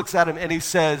just looks at him and he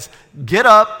says, get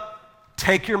up,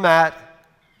 take your mat,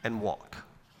 and walk.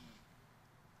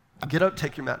 Get up,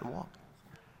 take your mat, and walk.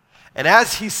 And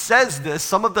as he says this,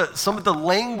 some of the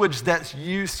language that's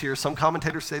used here, some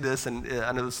commentators say this, and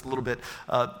I know this a little bit,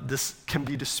 this can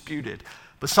be disputed.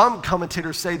 But some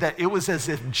commentators say that it was as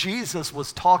if Jesus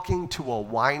was talking to a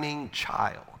whining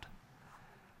child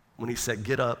when he said,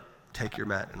 get up, take your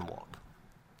mat, and walk.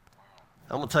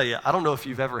 I'm going to tell you, I don't know if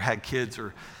you've ever had kids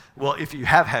well, if you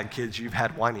have had kids, you've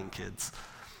had whining kids.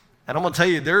 And I'm going to tell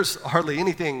you, there's hardly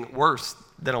anything worse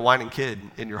than a whining kid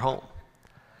in your home.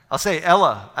 I'll say,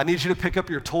 Ella, I need you to pick up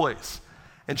your toys.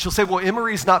 And she'll say, well,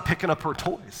 Emery's not picking up her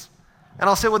toys. And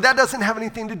I'll say, well, that doesn't have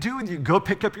anything to do with you. Go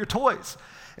pick up your toys.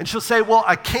 And she'll say, well,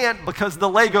 I can't because the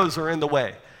Legos are in the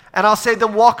way. And I'll say,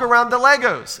 then walk around the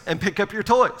Legos and pick up your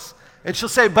toys. And she'll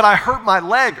say, but I hurt my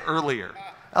leg earlier.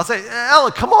 I'll say,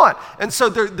 Ella, come on. And so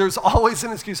there's always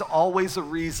an excuse, always a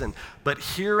reason. But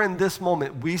here in this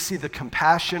moment, we see the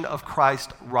compassion of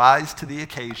Christ rise to the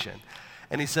occasion.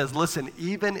 And he says, listen,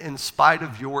 even in spite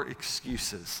of your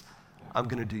excuses, I'm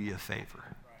going to do you a favor.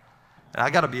 And I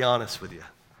got to be honest with you.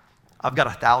 I've got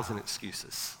 1,000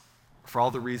 excuses for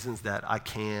all the reasons that I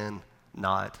can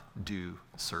not do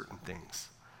certain things.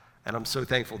 And I'm so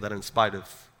thankful that in spite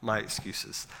of my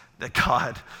excuses, that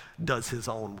God does his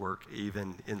own work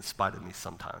even in spite of me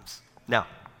sometimes. Now,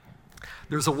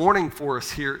 there's a warning for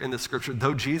us here in the scripture.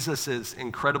 Though Jesus is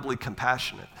incredibly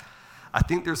compassionate, I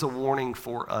think there's a warning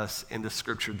for us in the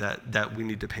scripture that we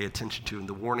need to pay attention to, and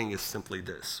the warning is simply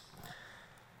this: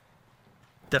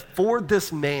 that for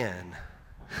this man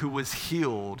who was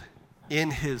healed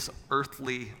in his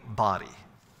earthly body,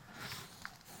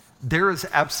 there is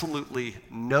absolutely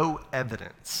no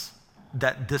evidence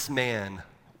that this man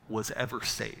was ever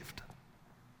saved.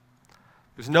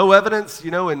 There's no evidence,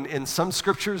 in some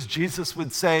scriptures, Jesus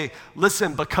would say,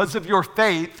 listen, because of your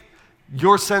faith,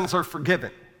 your sins are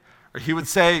forgiven. Or he would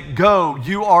say, go,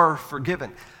 you are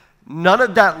forgiven. None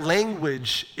of that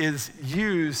language is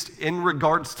used in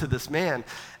regards to this man.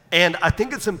 And I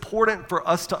think it's important for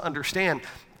us to understand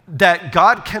that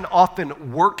God can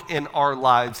often work in our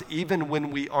lives even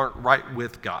when we aren't right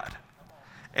with God.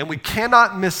 And we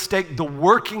cannot mistake the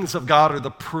workings of God or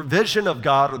the provision of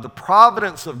God or the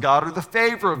providence of God or the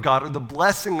favor of God or the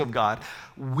blessing of God.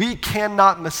 We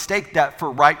cannot mistake that for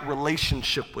right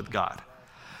relationship with God.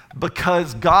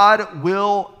 Because God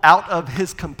will, out of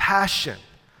his compassion,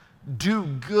 do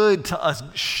good to us,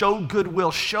 show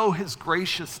goodwill, show his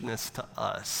graciousness to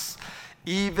us,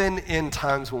 even in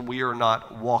times when we are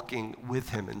not walking with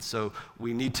him. And so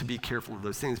we need to be careful of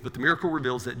those things. But the miracle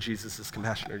reveals that Jesus is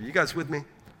compassionate. Are you guys with me?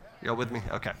 Y'all with me?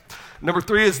 Okay. Number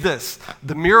 3 is this: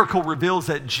 the miracle reveals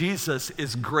that Jesus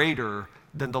is greater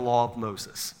than the law of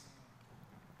Moses.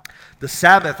 The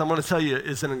Sabbath, I'm going to tell you,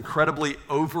 is an incredibly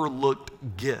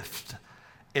overlooked gift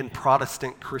in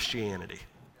Protestant Christianity.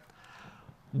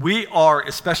 We are,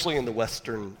 especially in the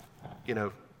Western,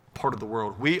 part of the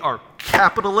world, we are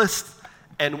capitalists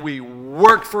and we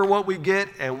work for what we get,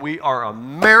 and we are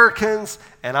Americans,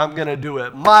 and I'm going to do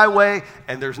it my way,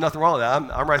 and there's nothing wrong with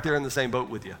that. I'm right there in the same boat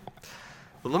with you.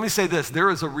 But let me say this: there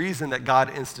is a reason that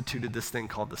God instituted this thing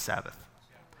called the Sabbath.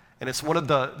 And it's one of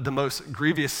the most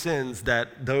grievous sins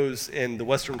that those in the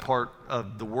western part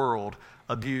of the world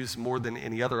abuse more than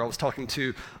any other. I was talking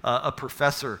to a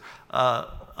professor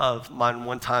of mine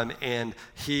one time, and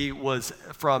he was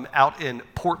from out in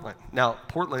Portland. Now,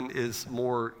 Portland is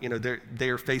more, they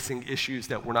are facing issues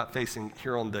that we're not facing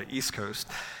here on the East Coast.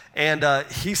 And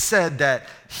he said that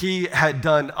he had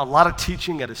done a lot of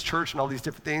teaching at his church and all these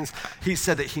different things. He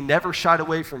said that he never shied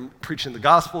away from preaching the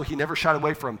gospel. He never shied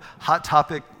away from hot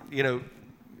topic,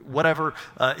 whatever.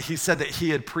 He said that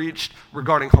he had preached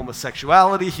regarding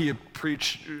homosexuality. He had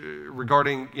preached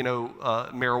regarding,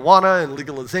 marijuana and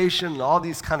legalization and all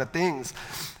these kind of things.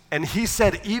 And he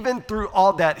said even through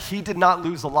all that, he did not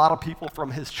lose a lot of people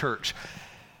from his church.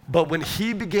 But when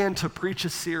he began to preach a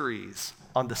series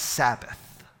on the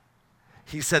Sabbath,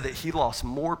 he said that he lost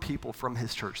more people from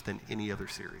his church than any other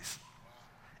series.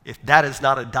 If that is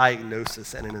not a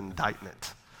diagnosis and an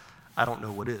indictment, I don't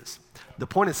know what is. The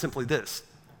point is simply this,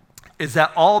 is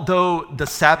that although the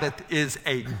Sabbath is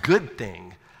a good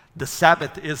thing, the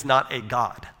Sabbath is not a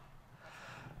God.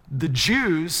 The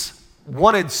Jews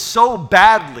wanted so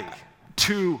badly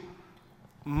to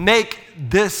make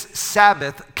this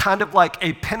Sabbath kind of like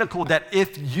a pinnacle that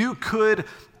if you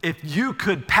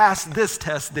could pass this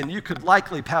test, then you could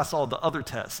likely pass all the other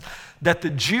tests. That the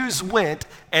Jews went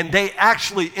and they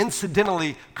actually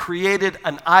incidentally created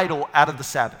an idol out of the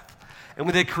Sabbath. And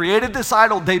when they created this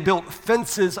idol, they built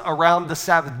fences around the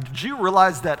Sabbath. Did you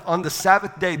realize that on the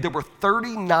Sabbath day, there were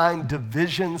 39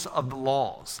 divisions of the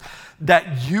laws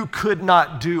that you could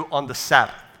not do on the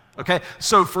Sabbath? Okay,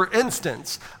 so for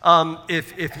instance,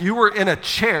 if you were in a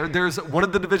chair, there's one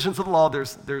of the divisions of the law,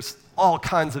 there's all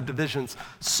kinds of divisions,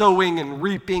 sowing and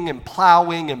reaping and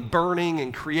plowing and burning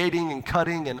and creating and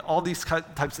cutting and all these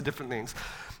types of different things.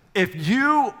 If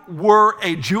you were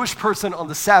a Jewish person on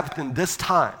the Sabbath in this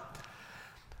time,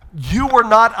 you were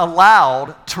not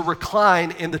allowed to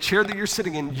recline in the chair that you're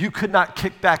sitting in. You could not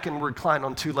kick back and recline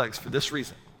on two legs for this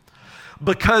reason.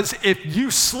 Because if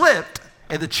you slipped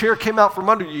and the chair came out from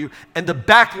under you and the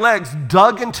back legs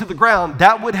dug into the ground,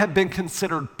 that would have been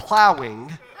considered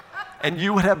plowing and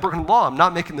you would have broken the law. I'm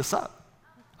not making this up.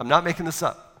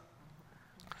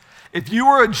 If you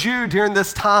were a Jew during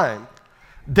this time,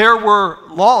 there were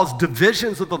laws,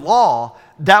 divisions of the law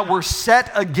that were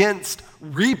set against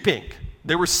reaping.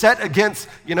 They were set against,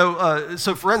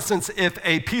 so for instance, if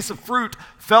a piece of fruit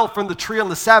fell from the tree on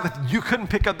the Sabbath, you couldn't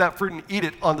pick up that fruit and eat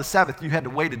it on the Sabbath. You had to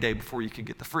wait a day before you could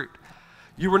get the fruit.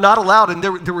 You were not allowed, and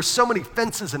there were so many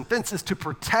fences to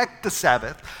protect the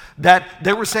Sabbath that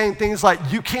they were saying things like,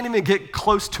 you can't even get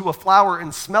close to a flower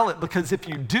and smell it, because if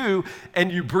you do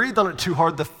and you breathe on it too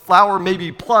hard, the flower may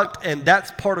be plucked, and that's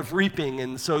part of reaping,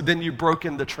 and so then you've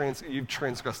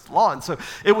transgressed the law. And so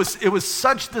it was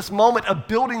such this moment of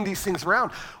building these things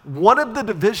around. One of the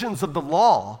divisions of the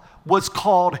law was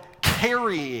called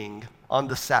carrying on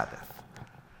the Sabbath.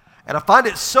 And I find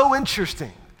it so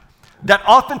interesting that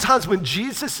oftentimes when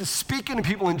Jesus is speaking to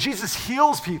people and Jesus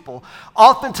heals people,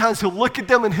 oftentimes he'll look at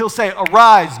them and he'll say,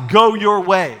 arise, go your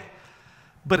way.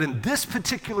 But in this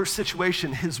particular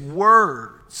situation, his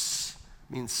words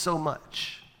mean so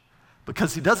much,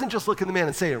 because he doesn't just look at the man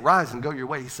and say, arise and go your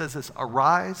way. He says this,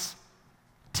 arise,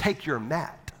 take your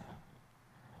mat,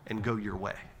 and go your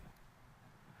way.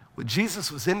 What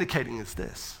Jesus was indicating is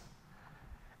this,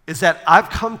 is that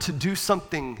I've come to do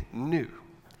something new.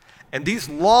 And these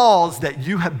laws that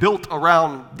you have built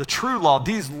around the true law,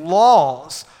 these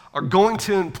laws are going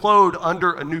to implode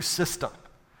under a new system.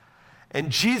 And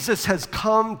Jesus has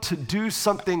come to do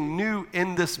something new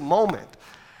in this moment.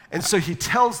 And so he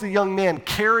tells the young man,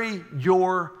 carry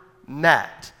your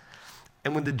mat.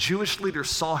 And when the Jewish leaders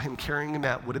saw him carrying a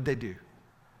mat, what did they do?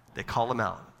 They call him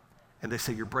out. And they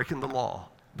say, you're breaking the law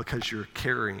because you're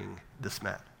carrying this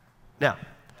mat. Now,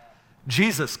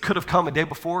 Jesus could have come a day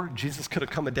before. Jesus could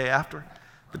have come a day after.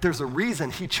 But there's a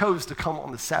reason he chose to come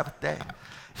on the Sabbath day.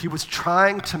 He was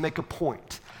trying to make a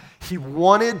point. He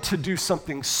wanted to do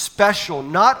something special,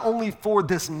 not only for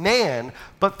this man,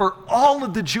 but for all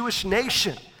of the Jewish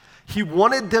nation. He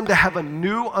wanted them to have a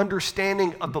new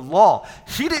understanding of the law.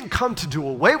 He didn't come to do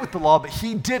away with the law, but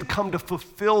he did come to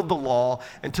fulfill the law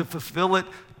and to fulfill it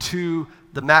to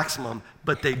the maximum.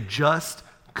 But they just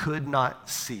could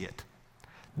not see it.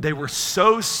 They were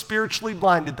so spiritually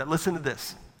blinded that, listen to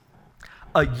this,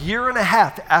 a year and a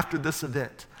half after this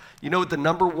event, you know what the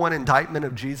number one indictment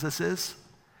of Jesus is?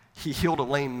 He healed a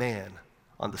lame man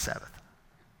on the Sabbath.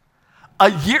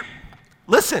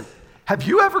 Listen, have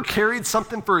you ever carried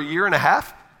something for a year and a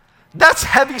half? That's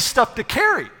heavy stuff to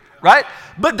carry, right?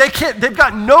 But they've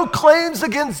got no claims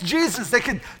against Jesus. They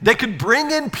could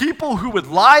bring in people who would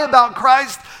lie about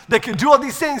Christ. They could do all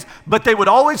these things, but they would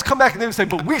always come back and they would say,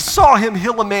 but we saw him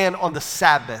heal a man on the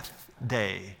Sabbath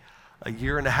day a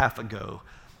year and a half ago,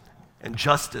 and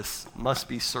justice must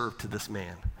be served to this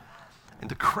man. And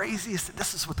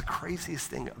this is what the craziest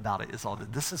thing about it is all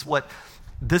that. This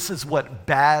is what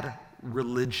bad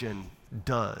religion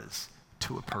does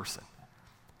to a person.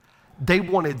 They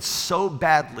wanted so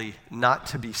badly not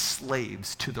to be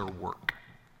slaves to their work.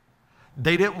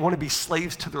 They didn't want to be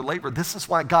slaves to their labor. This is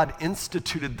why God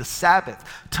instituted the Sabbath,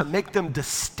 to make them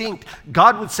distinct.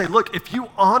 God would say, look, if you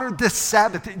honor this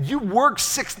Sabbath, you work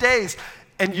 6 days,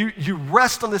 and you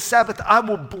rest on the Sabbath, I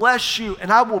will bless you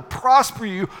and I will prosper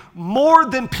you more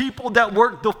than people that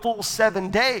work the full 7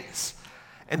 days.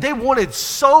 And they wanted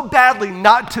so badly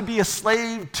not to be a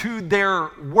slave to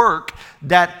their work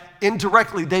that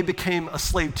indirectly they became a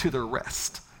slave to their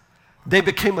rest. They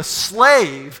became a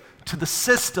slave to the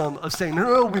system of saying,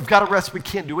 no, we've got to rest, we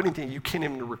can't do anything. You can't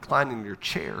even recline in your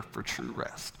chair for true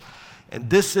rest. And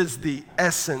this is the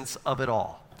essence of it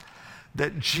all.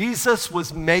 That Jesus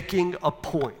was making a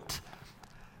point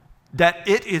that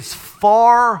it is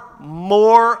far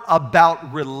more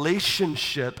about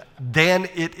relationship than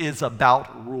it is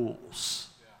about rules.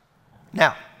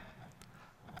 Now,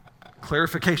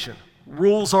 clarification,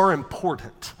 rules are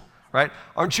important, right?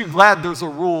 Aren't you glad there's a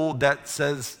rule that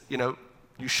says,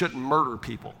 you shouldn't murder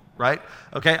people, right?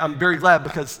 Okay, I'm very glad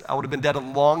because I would have been dead a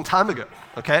long time ago,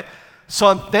 okay? So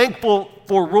I'm thankful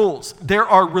for rules. There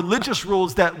are religious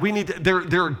rules that we need there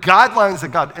are guidelines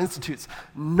that God institutes.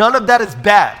 None of that is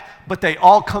bad, but they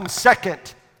all come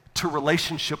second to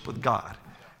relationship with God.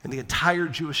 And the entire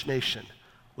Jewish nation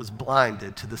was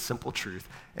blinded to the simple truth.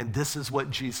 And this is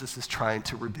what Jesus is trying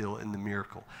to reveal in the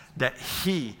miracle, that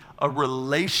a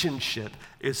relationship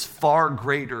is far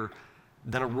greater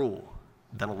than a rule,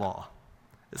 than a law.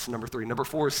 It's number 3. Number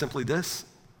 4 is simply this.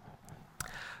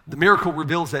 The miracle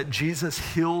reveals that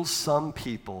Jesus heals some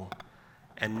people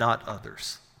and not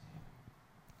others.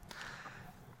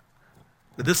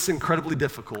 Now, this is incredibly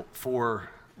difficult for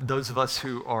those of us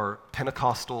who are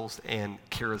Pentecostals and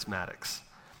charismatics.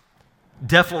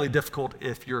 Definitely difficult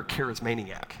if you're a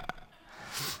charismaniac.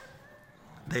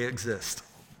 They exist.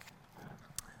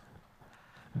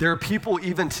 There are people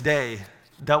even today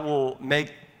that will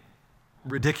make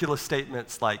ridiculous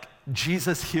statements like,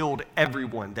 Jesus healed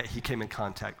everyone that he came in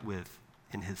contact with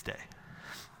in his day.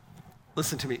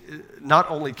 Listen to me. Not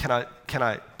only can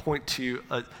I point to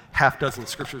a half dozen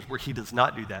scriptures where he does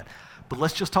not do that, but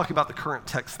let's just talk about the current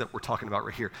text that we're talking about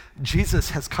right here. Jesus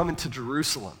has come into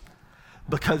Jerusalem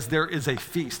because there is a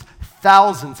feast.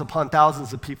 Thousands upon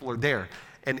thousands of people are there.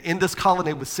 And in this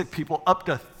colonnade with sick people, up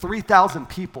to 3,000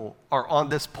 people are on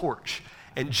this porch.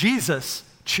 And Jesus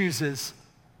chooses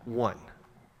one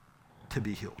to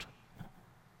be healed.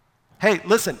 Hey,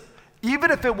 listen, even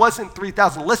if it wasn't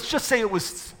 3,000, let's just say it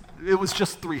was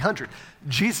just 300.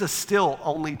 Jesus still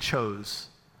only chose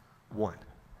one.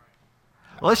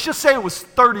 Let's just say it was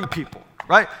 30 people,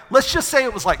 right? Let's just say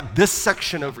it was like this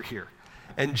section over here.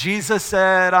 And Jesus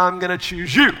said, I'm going to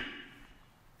choose you.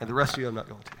 And the rest of you, I'm not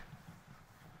going to.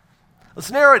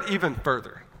 Let's narrow it even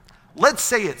further. Let's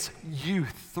say it's you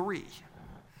 3.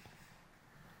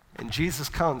 And Jesus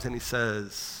comes and he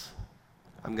says,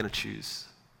 I'm going to choose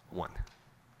one.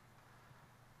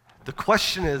 The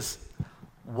question is,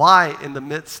 why in the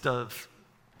midst of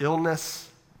illness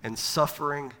and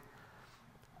suffering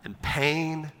and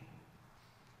pain,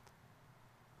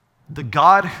 the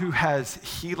God who has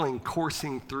healing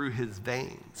coursing through his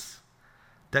veins,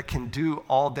 that can do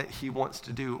all that he wants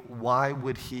to do, why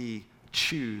would he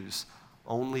choose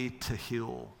only to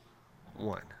heal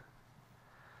one?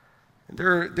 And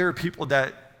there are people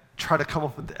that try to come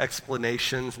up with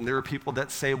explanations, and there are people that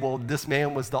say, well, this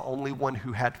man was the only one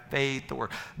who had faith, or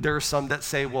there are some that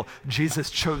say, well,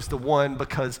 Jesus chose the one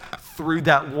because through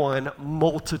that one,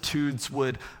 multitudes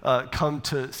would come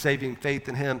to saving faith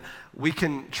in him. We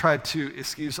can try to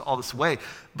excuse all this away,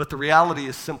 but the reality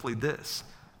is simply this.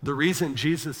 The reason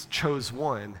Jesus chose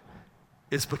one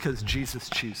is because Jesus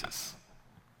chooses.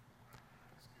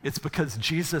 It's because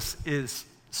Jesus is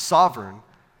sovereign.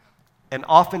 And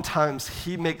oftentimes,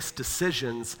 he makes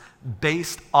decisions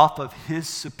based off of his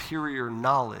superior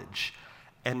knowledge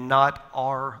and not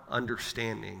our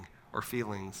understanding or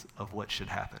feelings of what should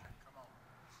happen.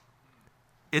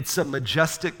 It's a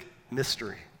majestic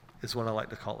mystery, is what I like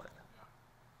to call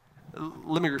it.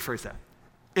 Let me rephrase that.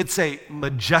 It's a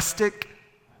majestic,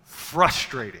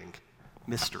 frustrating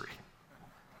mystery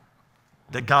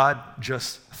that God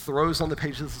just throws on the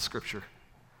pages of Scripture,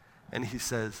 and he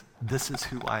says, this is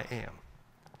who I am.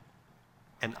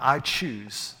 And I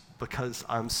choose because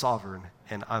I'm sovereign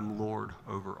and I'm Lord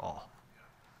over all.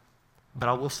 But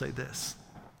I will say this.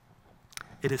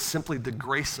 It is simply the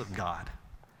grace of God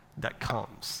that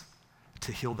comes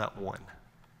to heal that one.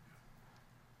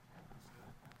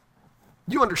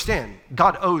 You understand,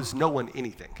 God owes no one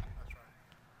anything.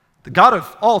 The God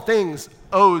of all things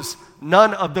owes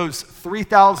none of those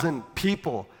 3,000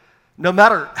 people. No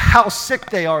matter how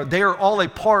sick they are all a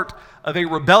part of a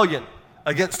rebellion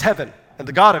against heaven and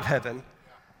the God of heaven.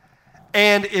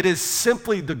 And it is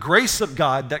simply the grace of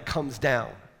God that comes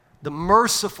down, the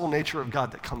merciful nature of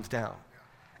God that comes down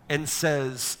and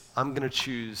says, I'm going to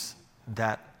choose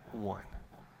that one.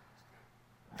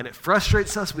 And it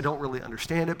frustrates us. We don't really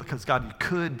understand it because God, you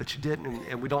could, but you didn't,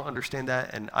 and we don't understand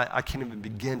that. And I can't even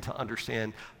begin to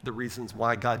understand the reasons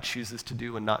why God chooses to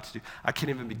do and not to do. I can't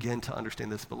even begin to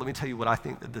understand this, but let me tell you what I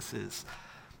think that this is.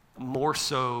 More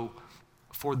so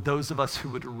for those of us who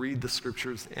would read the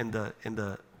scriptures in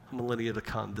the millennia to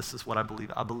come, this is what I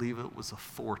believe. I believe it was a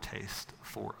foretaste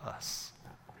for us.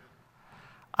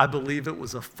 I believe it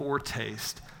was a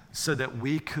foretaste so that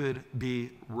we could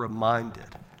be reminded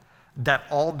that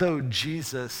although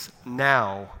Jesus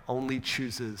now only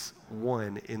chooses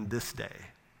one in this day,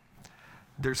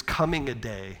 there's coming a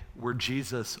day where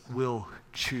Jesus will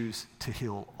choose to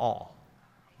heal all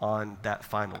on that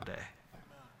final day.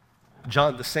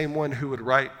 John, the same one who would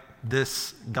write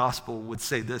this gospel, would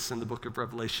say this in the book of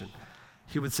Revelation.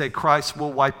 He would say, Christ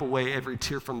will wipe away every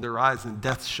tear from their eyes, and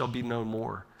death shall be no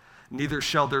more. Neither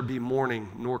shall there be mourning,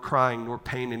 nor crying, nor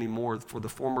pain anymore, for the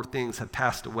former things have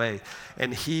passed away.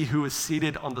 And he who is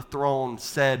seated on the throne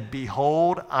said,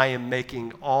 Behold, I am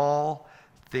making all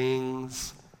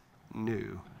things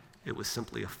new. It was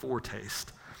simply a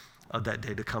foretaste of that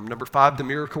day to come. Number 5, the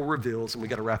miracle reveals, and we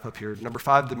got to wrap up here. Number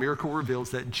 5, the miracle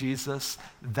reveals that Jesus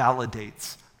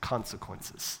validates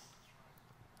consequences.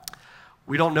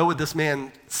 We don't know what this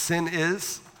man's sin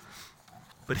is,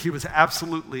 but he was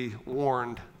absolutely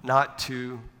warned not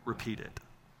to repeat it.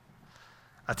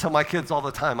 I tell my kids all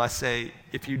the time, I say,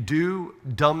 if you do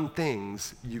dumb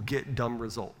things, you get dumb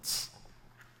results,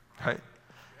 right?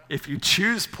 If you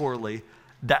choose poorly,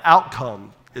 the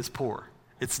outcome is poor.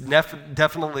 It's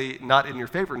definitely not in your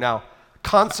favor. Now,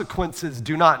 consequences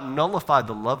do not nullify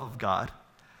the love of God.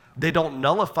 They don't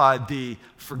nullify the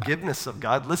forgiveness of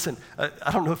God. Listen,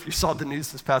 I don't know if you saw the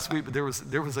news this past week, but there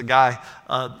was a guy,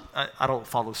 I don't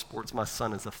follow sports, my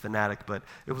son is a fanatic, but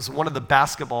it was one of the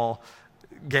basketball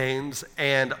games,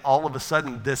 and all of a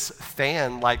sudden this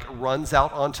fan runs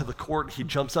out onto the court, he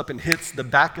jumps up and hits the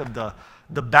back of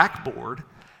the backboard,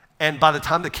 and by the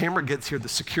time the camera gets here, the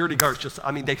security guards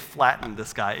they flattened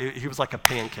this guy. He was like a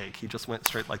pancake. He just went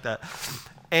straight like that.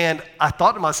 And I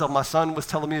thought to myself, my son was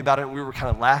telling me about it, and we were kind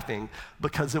of laughing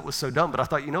because it was so dumb. But I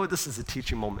thought, you know what, this is a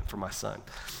teaching moment for my son.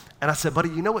 And I said, buddy,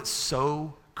 you know what's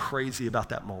so crazy about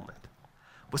that moment?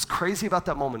 What's crazy about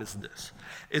that moment is this,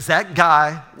 is that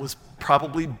guy was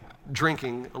probably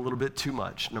drinking a little bit too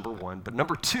much, number one. But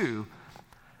number two,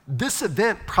 this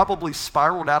event probably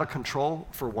spiraled out of control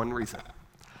for one reason.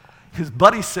 His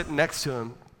buddy sitting next to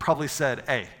him probably said,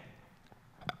 hey,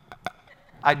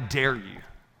 I dare you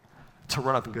to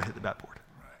run up and go hit the backboard.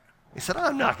 He said,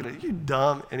 I'm not going to, you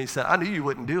dumb. And he said, I knew you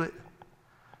wouldn't do it.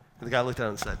 And the guy looked at him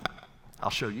and said, I'll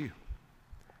show you.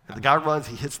 And the guy runs,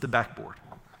 he hits the backboard.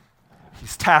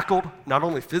 He's tackled, not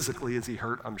only physically is he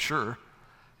hurt, I'm sure,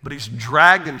 but he's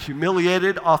dragged and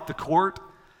humiliated off the court.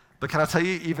 But can I tell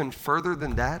you even further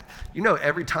than that? You know,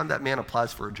 every time that man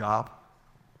applies for a job,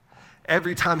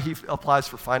 every time he applies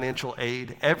for financial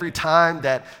aid, every time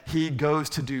that he goes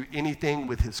to do anything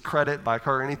with his credit, buy a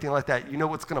car or anything like that, you know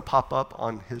what's going to pop up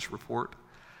on his report?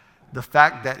 The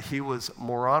fact that he was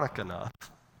moronic enough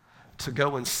to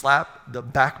go and slap the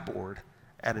backboard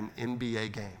at an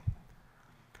NBA game.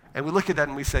 And we look at that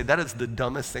and we say, that is the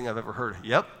dumbest thing I've ever heard.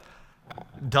 Yep,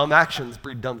 dumb actions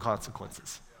breed dumb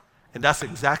consequences. And that's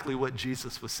exactly what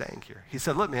Jesus was saying here. He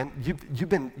said, look, man, you've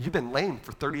been lame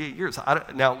for 38 years.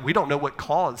 Now, we don't know what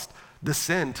caused the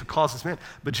sin to cause this man,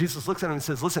 but Jesus looks at him and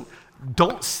says, listen,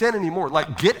 don't sin anymore.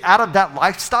 Get out of that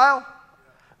lifestyle,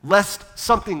 lest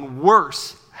something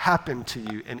worse happen to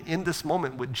you. And in this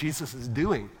moment, what Jesus is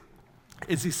doing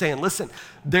is he's saying, listen,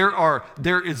 there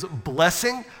is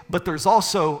blessing, but there's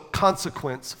also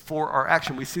consequence for our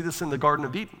action. We see this in the Garden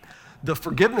of Eden. The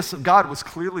forgiveness of God was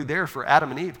clearly there for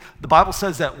Adam and Eve. The Bible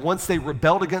says that once they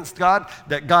rebelled against God,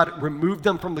 that God removed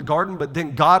them from the garden, but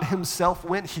then God himself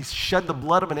went, he shed the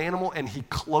blood of an animal, and he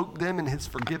cloaked them in his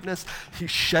forgiveness. He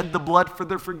shed the blood for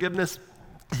their forgiveness.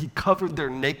 He covered their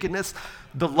nakedness.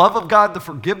 The love of God, the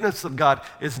forgiveness of God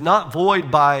is not void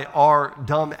by our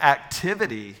dumb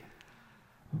activity,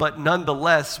 but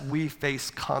nonetheless, we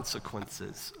face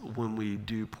consequences when we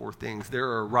do poor things. There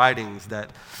are writings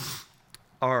that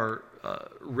are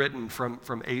written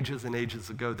from ages and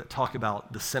ages ago that talk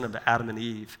about the sin of Adam and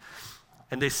Eve.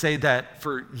 And they say that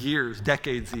for years,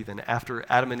 decades even, after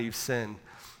Adam and Eve sinned,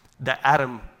 that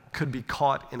Adam could be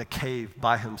caught in a cave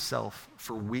by himself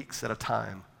for weeks at a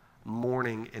time,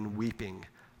 mourning and weeping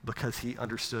because he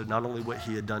understood not only what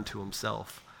he had done to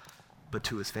himself, but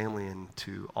to his family and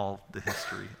to all the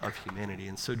history of humanity.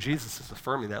 And so Jesus is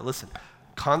affirming that, listen,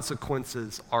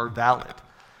 consequences are valid.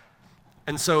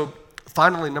 And so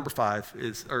finally, number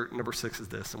 6 is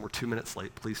this, and we're 2 minutes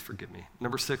late, please forgive me.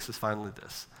 Number 6 is finally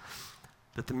this,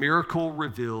 that the miracle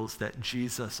reveals that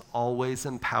Jesus always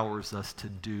empowers us to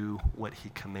do what he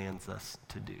commands us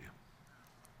to do,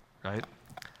 right?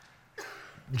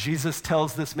 Jesus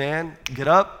tells this man, get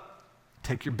up,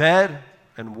 take your bed,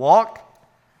 and walk.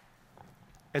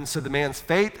 And so the man's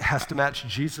faith has to match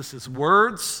Jesus'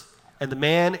 words, and the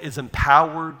man is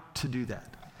empowered to do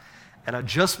that. And I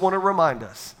just want to remind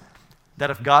us that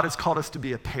if God has called us to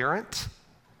be a parent,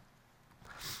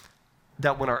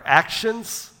 that when our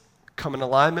actions come in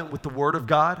alignment with the Word of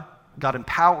God, God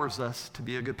empowers us to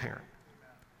be a good parent.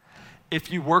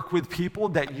 If you work with people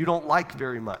that you don't like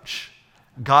very much,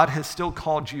 God has still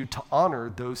called you to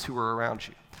honor those who are around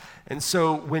you. And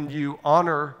so when you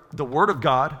honor the Word of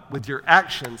God with your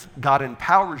actions, God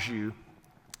empowers you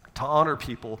to honor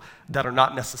people that are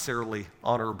not necessarily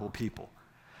honorable people.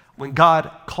 When God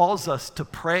calls us to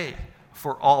pray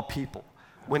for all people.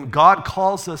 When God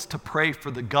calls us to pray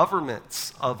for the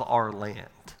governments of our land,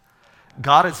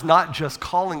 God is not just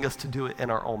calling us to do it in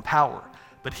our own power,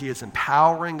 but he is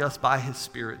empowering us by his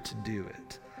Spirit to do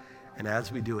it. And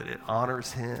as we do it, it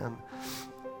honors him,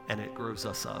 and it grows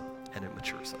us up, and it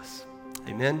matures us.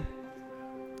 Amen?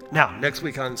 Now, next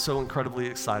week, I'm so incredibly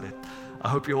excited. I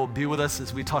hope you will be with us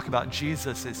as we talk about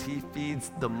Jesus as he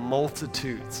feeds the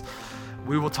multitudes.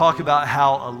 We will talk about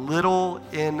how a little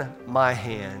in my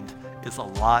hand is a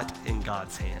lot in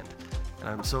God's hand. And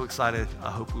I'm so excited. I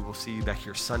hope we will see you back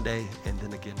here Sunday and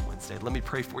then again Wednesday. Let me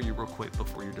pray for you real quick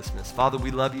before you're dismissed. Father,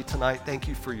 we love you tonight. Thank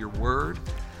you for your word.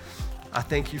 I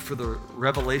thank you for the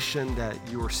revelation that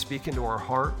you are speaking to our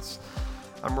hearts.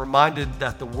 I'm reminded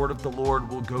that the word of the Lord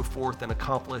will go forth and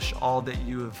accomplish all that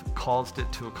you have caused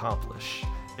it to accomplish.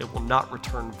 It will not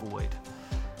return void.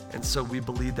 And so we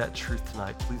believe that truth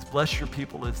tonight. Please bless your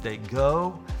people as they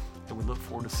go, and we look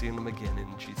forward to seeing them again in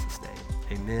Jesus'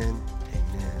 name. Amen. Amen.